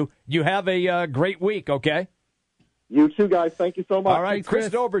 Thank you. You have a great week, okay? You too, guys. Thank you so much. All right, Chris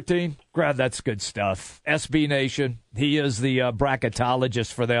Dobertine. That's good stuff. SB Nation. He is the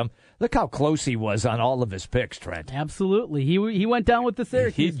bracketologist for them. Look how close he was on all of his picks, Trent. Absolutely. He went down with the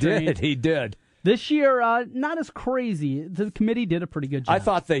Syracuse train. He did. This year, not as crazy. The committee did a pretty good job. I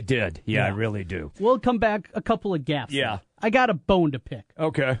thought they did. Yeah, I really do. We'll come back a couple of gaps. Yeah. Though. I got a bone to pick.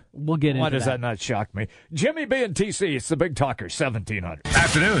 Okay. We'll get into that. Why does that not shock me? Jimmy B and TC, it's the Big Talker, 1700.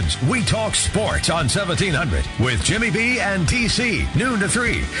 Afternoons, we talk sports on 1700 with Jimmy B and TC, noon to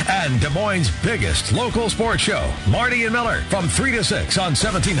 3. And Des Moines' biggest local sports show, Marty and Miller, from 3 to 6 on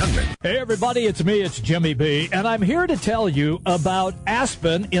 1700. Hey, everybody, it's me, it's Jimmy B, and I'm here to tell you about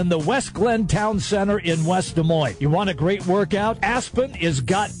Aspen in the West Glen Town Center in West Des Moines. You want a great workout? Aspen has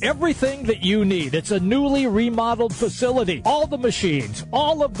got everything that you need. It's a newly remodeled facility. All the machines,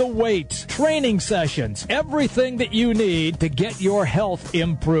 all of the weights, training sessions, everything that you need to get your health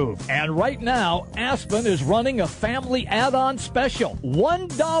improved. And right now, Aspen is running a family add-on special.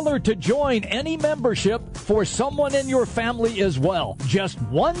 $1 to join any membership for someone in your family as well. Just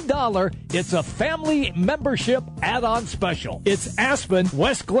 $1. It's a family membership add-on special. It's Aspen,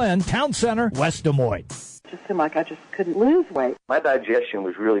 West Glen, Town Center, West Des Moines. Just seemed like I just couldn't lose weight. My digestion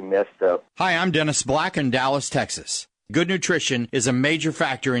was really messed up. Hi, I'm Dennis Black in Dallas, Texas. Good nutrition is a major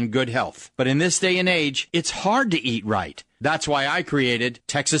factor in good health. But in this day and age, it's hard to eat right. That's why I created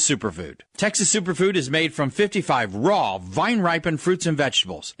Texas Superfood. Texas Superfood is made from 55 raw, vine-ripened fruits and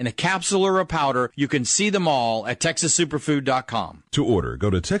vegetables. In a capsule or a powder, you can see them all at TexasSuperfood.com. To order, go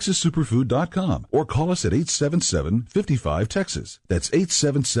to TexasSuperfood.com or call us at 877-55-TEXAS. That's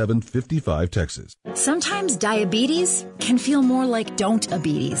 877-55-TEXAS. Sometimes diabetes can feel more like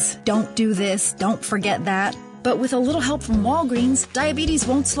don't-abetes. Don't do this, don't forget that. But with a little help from Walgreens, diabetes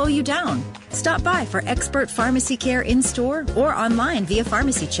won't slow you down. Stop by for expert pharmacy care in-store or online via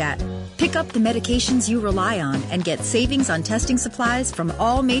pharmacy chat. Pick up the medications you rely on and get savings on testing supplies from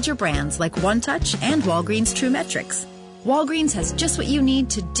all major brands like OneTouch and Walgreens TrueMetrics. Walgreens has just what you need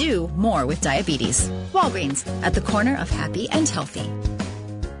to do more with diabetes. Walgreens, at the corner of happy and healthy.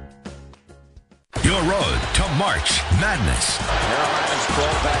 Your road to March Madness. Carolina's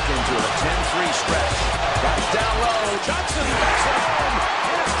crawled back into it. A 10-3 stretch. Right down low. Johnson makes it home.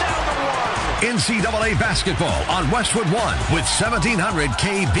 It's down to 1. NCAA basketball on Westwood One with 1700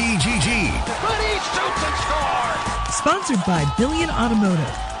 KBGG. But he shoots and scores. Sponsored by Billion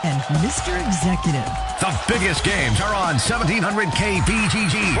Automotive and Mr. Executive. The biggest games are on 1700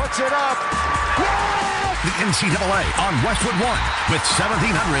 KBGG. Puts it up. The NCAA on Westwood One with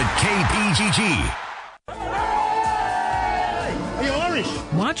 1700 KBGG.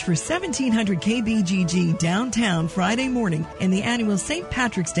 Watch for 1700 KBGG downtown Friday morning in the annual St.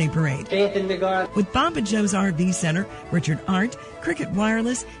 Patrick's Day Parade. With Bob and Joe's RV Center, Richard Arndt, Cricket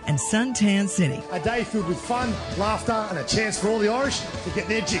Wireless, and Suntan City. A day filled with fun, laughter, and a chance for all the Irish to get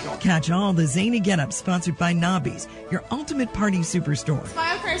their jig on. Catch all the zany get-ups sponsored by Nobby's, your ultimate party superstore.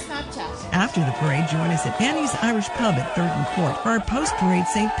 Smile for Snapchat. After the parade, join us at Annie's Irish Pub at 3rd and Court for our post-parade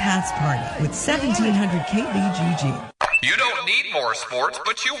St. Pat's party with 1700 KBGG. You don't need more sports,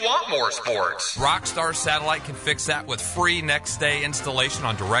 but you want more sports. Rockstar Satellite can fix that with free next-day installation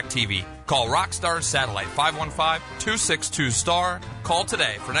on DirecTV. Call Rockstar Satellite 515-262-STAR. Call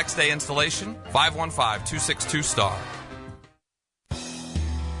today for next-day installation, 515-262-STAR.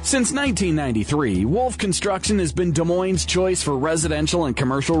 Since 1993, Wolf Construction has been Des Moines' choice for residential and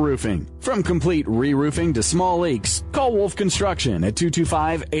commercial roofing. From complete re-roofing to small leaks, call Wolf Construction at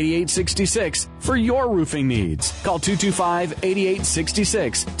 225-8866 for your roofing needs. Call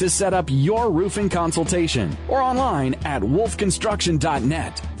 225-8866 to set up your roofing consultation or online at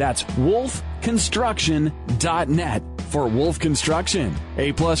wolfconstruction.net. That's wolfconstruction.net for Wolf Construction.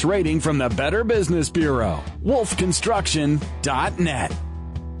 A+ rating from the Better Business Bureau. wolfconstruction.net.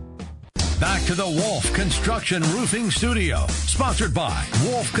 Back to the Wolf Construction Roofing Studio, sponsored by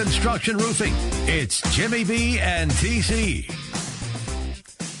Wolf Construction Roofing. It's Jimmy B and TC.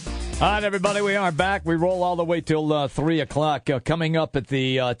 All right, everybody, we are back. We roll all the way till 3 o'clock. Coming up at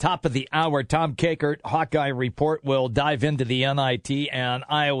the top of the hour, Tom Kakert, Hawkeye Report, will dive into the NIT and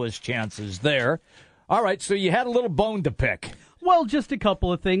Iowa's chances there. All right, so you had a little bone to pick. Well, just a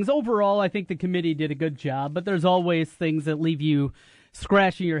couple of things. Overall, I think the committee did a good job, but there's always things that leave you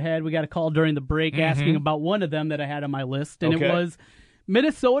scratching your head. We got a call during the break asking about one of them that I had on my list, and it was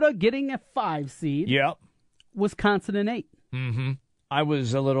Minnesota getting a 5 seed. Yep. Wisconsin an 8. I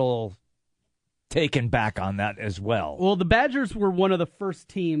was a little taken back on that as well. Well, the Badgers were one of the first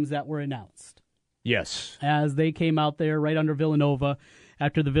teams that were announced. Yes. As they came out there right under Villanova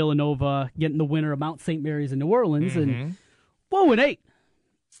after the Villanova getting the winner of Mount St. Mary's in New Orleans, and whoa, an 8.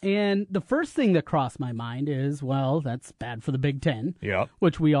 And the first thing that crossed my mind is, well, that's bad for the Big Ten,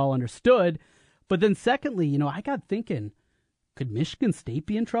 which we all understood. But then secondly, I got thinking, could Michigan State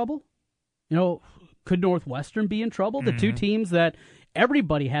be in trouble? Could Northwestern be in trouble? The two teams that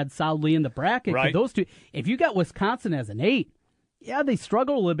everybody had solidly in the bracket. Right. Could those two, if you got Wisconsin as an 8, yeah, they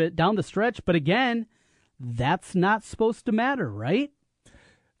struggle a little bit down the stretch, but again, that's not supposed to matter, right?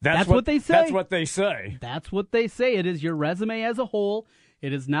 That's what they say. That's what they say. That's what they say. It is your resume as a whole.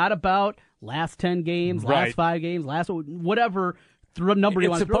 It is not about last 10 games, last 5 games, last whatever number you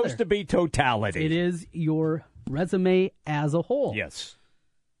want to throw there. It's supposed to be totality. It is your resume as a whole. Yes.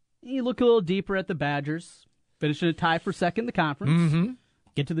 You look a little deeper at the Badgers, finishing a tie for second in the conference.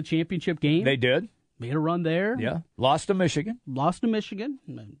 Get to the championship game. They did. Made a run there. Yeah. Lost to Michigan.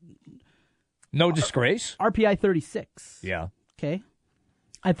 No disgrace. RPI 36. Yeah. Okay.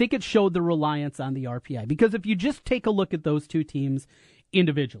 I think it showed the reliance on the RPI, because if you just take a look at those two teams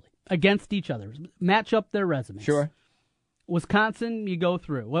individually against each other, match up their resumes. Sure. Wisconsin, you go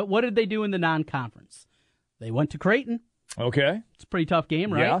through. What did they do in the non-conference? They went to Creighton. Okay. It's a pretty tough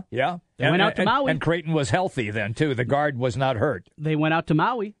game, right? Yeah. They went out to Maui. And Creighton was healthy then, too. The guard was not hurt. They went out to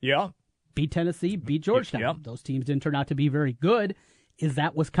Maui. Yeah. Beat Tennessee, beat Georgetown. Yep. Those teams didn't turn out to be very good. Is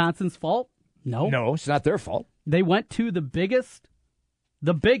that Wisconsin's fault? No. No, it's not their fault. They went to the biggest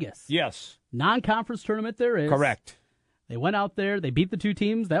yes, non-conference tournament there is. Correct. They went out there, they beat the two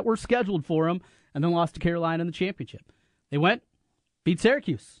teams that were scheduled for them, and then lost to Carolina in the championship. They went, beat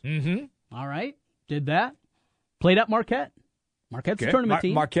Syracuse. All right, did that. Played at Marquette. Marquette's a tournament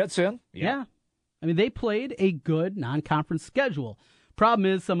team. Marquette's in. Yeah. I mean, they played a good non-conference schedule. Problem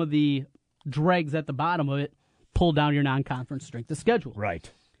is some of the dregs at the bottom of it pull down your non-conference strength of schedule.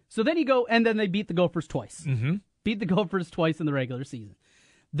 Right. So then you go, and then they beat the Gophers twice. Beat the Gophers twice in the regular season.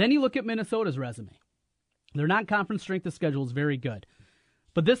 Then you look at Minnesota's resume. Their non-conference strength of schedule is very good.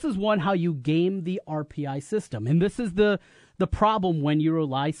 But this is one how you game the RPI system. And this is the problem when you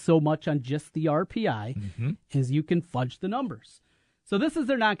rely so much on just the RPI, is you can fudge the numbers. So this is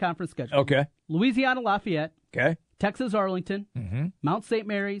their non-conference schedule. Okay. Louisiana Lafayette. Okay. Texas Arlington. Mount St.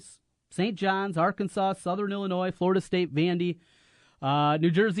 Mary's. St. John's, Arkansas, Southern Illinois, Florida State, Vandy,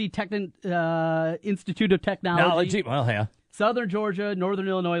 New Jersey Institute of Technology. Well, yeah. Southern Georgia, Northern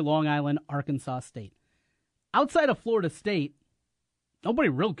Illinois, Long Island, Arkansas State. Outside of Florida State, nobody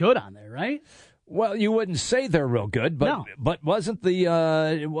real good on there, right? Well, you wouldn't say they're real good, but No. but wasn't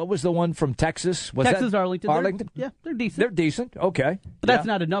the what was the one from Texas? Was Texas, that Arlington. Arlington? They're decent. They're decent. Okay. But that's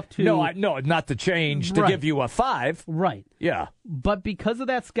not enough to... No, not to change to Right. give you a 5. Right. Yeah. But because of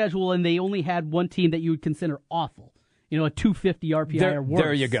that schedule, and they only had one team that you would consider awful, a 250 RPI or worse.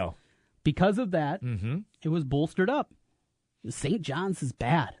 There you go. Because of that, it was bolstered up. St. John's is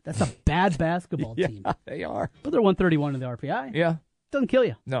bad. That's a bad basketball team. Yeah, they are. But they're 131 in the RPI. Yeah. Doesn't kill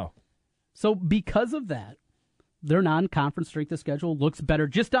you. No. So because of that, their non-conference strength of schedule looks better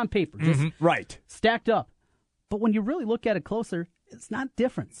just on paper, just right, stacked up. But when you really look at it closer, it's not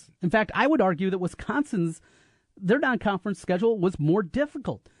difference. In fact, I would argue that their non-conference schedule was more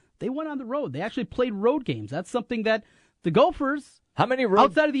difficult. They went on the road. They actually played road games. That's something that the Gophers... How many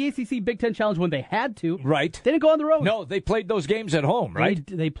outside of the ACC Big Ten Challenge when they had to? Right. They didn't go on the road. No, they played those games at home, right?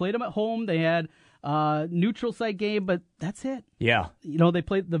 They played them at home. They had a neutral site game, but that's it. Yeah. They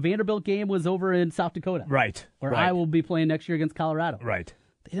played the Vanderbilt game was over in South Dakota. Right. Where right. I will be playing next year against Colorado. Right.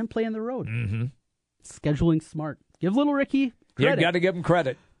 They didn't play on the road. Scheduling smart. Give little Ricky credit. You got to give him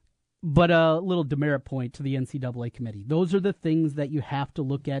credit. But a little demerit point to the NCAA committee. Those are the things that you have to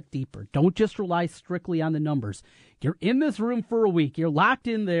look at deeper. Don't just rely strictly on the numbers. You're in this room for a week. You're locked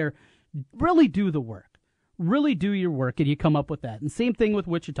in there. Really do the work. Really do your work, and you come up with that. And same thing with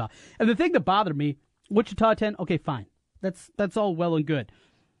Wichita. And the thing that bothered me, Wichita 10, okay, fine. That's all well and good.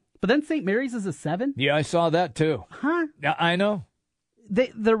 But then St. Mary's is a 7? Yeah, I saw that too. Huh? Yeah, I know.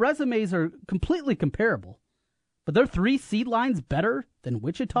 Their resumes are completely comparable. But their 3 seed line's better than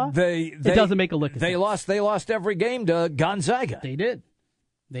Wichita? It doesn't make a lick of sense. They lost every game to Gonzaga.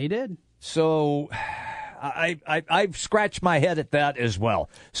 They did. So I've scratched my head at that as well.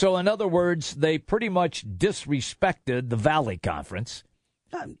 So in other words, they pretty much disrespected the Valley Conference,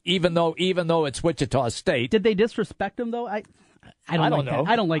 even though it's Wichita State. Did they disrespect them though? I don't know.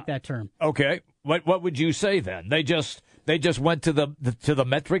 I don't like that term. Okay, what would you say then? They just went to the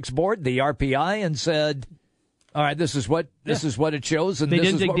metrics board, the RPI, and said, all right, this is what it shows, and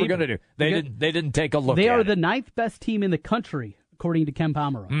this is what we're going to do. They didn't take a look. They at are it. the 9th best team in the country, according to Ken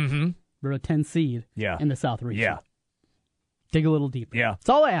Pomeroy. They're a 10 seed in the South region. Yeah. Dig a little deeper. Yeah. That's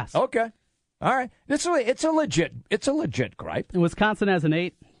all I ask. Okay. All right. It's a legit gripe. And Wisconsin has an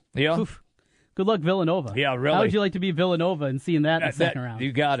 8. Yeah. Oof. Good luck, Villanova. Yeah, really. How would you like to be Villanova and seeing that in the second round?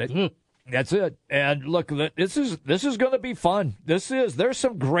 You got it. That's it. And look, this is going to be fun. There's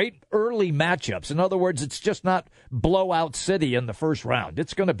some great early matchups. In other words, it's just not blowout city in the first round.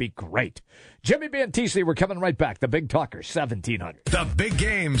 It's going to be great. Jimmy B and TC, we're coming right back. The Big Talker, 1700. The big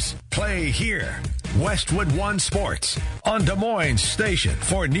games play here. Westwood One Sports on Des Moines Station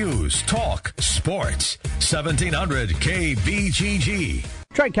for news, talk, sports. 1700 KBGG.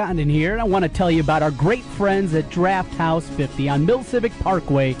 Trent Condon here, and I want to tell you about our great friends at Draft House 50 on Mill Civic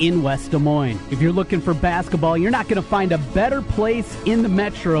Parkway in West Des Moines. If you're looking for basketball, you're not going to find a better place in the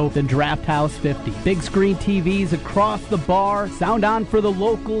metro than Draft House 50. Big screen TVs across the bar, sound on for the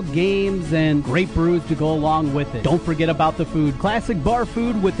local games, and great brews to go along with it. Don't forget about the food. Classic bar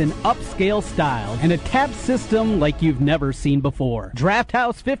food with an upscale style and a tap system like you've never seen before. Draft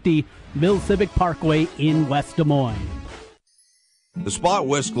House 50, Mill Civic Parkway in West Des Moines. The Spa at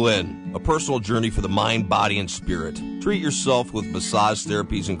West Glen, a personal journey for the mind, body, and spirit. Treat yourself with massage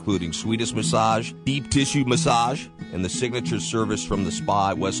therapies including Swedish massage, deep tissue massage, and the signature service from the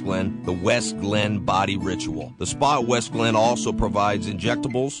Spa at West Glen, the West Glen Body Ritual. The Spa at West Glen also provides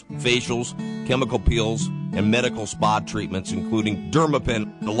injectables, facials, chemical peels, and medical spa treatments including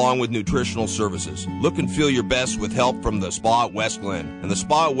Dermapen along with nutritional services. Look and feel your best with help from the Spa at West Glen. And the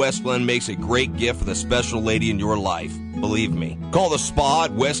Spa at West Glen makes a great gift for the special lady in your life. Believe me. Call the Spa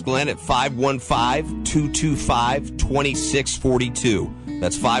at West Glen at 515-225-2642.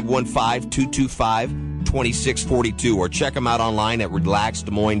 That's 515-225-2642. Or check them out online at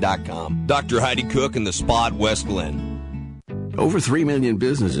relaxdesmoines.com. Dr. Heidi Cook and the Spa at West Glen. Over 3 million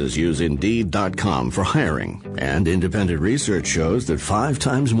businesses use Indeed.com for hiring, and independent research shows that 5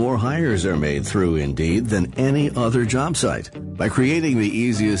 times more hires are made through Indeed than any other job site. By creating the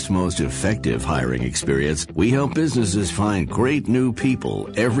easiest, most effective hiring experience, we help businesses find great new people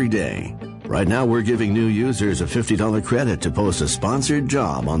every day. Right now, we're giving new users a $50 credit to post a sponsored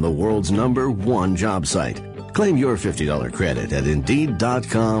job on the world's #1 job site. Claim your $50 credit at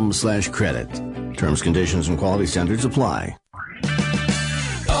Indeed.com/credit. Terms, conditions, and quality standards apply.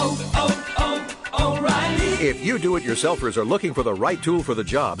 If you do-it-yourselfers are looking for the right tool for the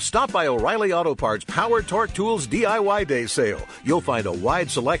job, stop by O'Reilly Auto Parts Power Torque Tools DIY Day Sale. You'll find a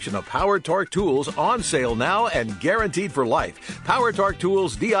wide selection of Power Torque tools on sale now and guaranteed for life. Power Torque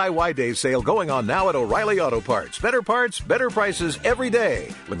Tools DIY Day Sale going on now at O'Reilly Auto Parts. Better parts, better prices every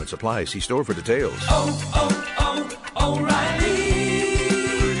day. Limit supply. See store for details.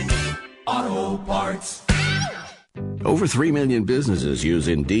 O'Reilly Auto Parts. Over 3 million businesses use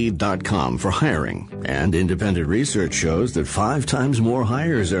Indeed.com for hiring, and independent research shows that 5 times more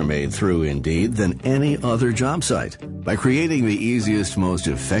hires are made through Indeed than any other job site. By creating the easiest, most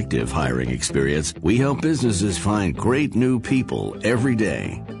effective hiring experience, we help businesses find great new people every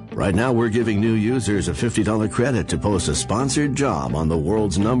day. Right now, we're giving new users a $50 credit to post a sponsored job on the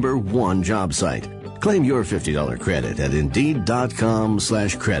world's #1 job site. Claim your $50 credit at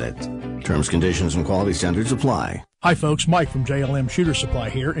Indeed.com/credit. Terms, conditions, and quality standards apply. Hi folks, Mike from JLM Shooter Supply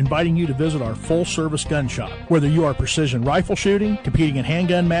here, inviting you to visit our full-service gun shop. Whether you are precision rifle shooting, competing in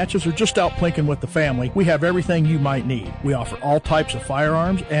handgun matches, or just out plinking with the family, we have everything you might need. We offer all types of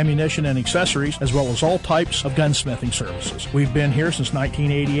firearms, ammunition, and accessories, as well as all types of gunsmithing services. We've been here since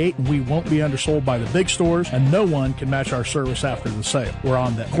 1988, and we won't be undersold by the big stores, and no one can match our service after the sale. We're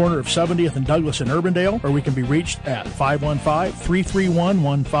on the corner of 70th and Douglas in Urbandale, or we can be reached at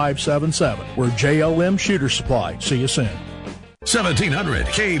 515-331-1577. We're JLM Shooter Supply. See you soon. 1700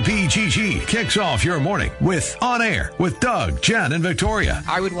 KBGG kicks off your morning with On Air with Doug, Jen, and Victoria.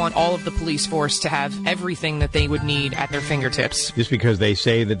 I would want all of the police force to have everything that they would need at their fingertips. Just because they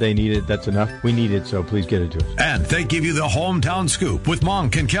say that they need it, that's enough. We need it, so please get it to us. And they give you the hometown scoop with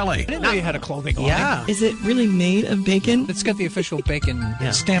Monk and Kelly. I didn't know you had a clothing line. Yeah. Is it really made of bacon? It's got the official bacon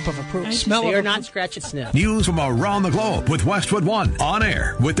stamp of approval. Smell They of are not scratch and sniff. News from around the globe with Westwood One. On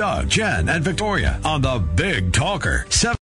Air with Doug, Jen, and Victoria on the Big Talker.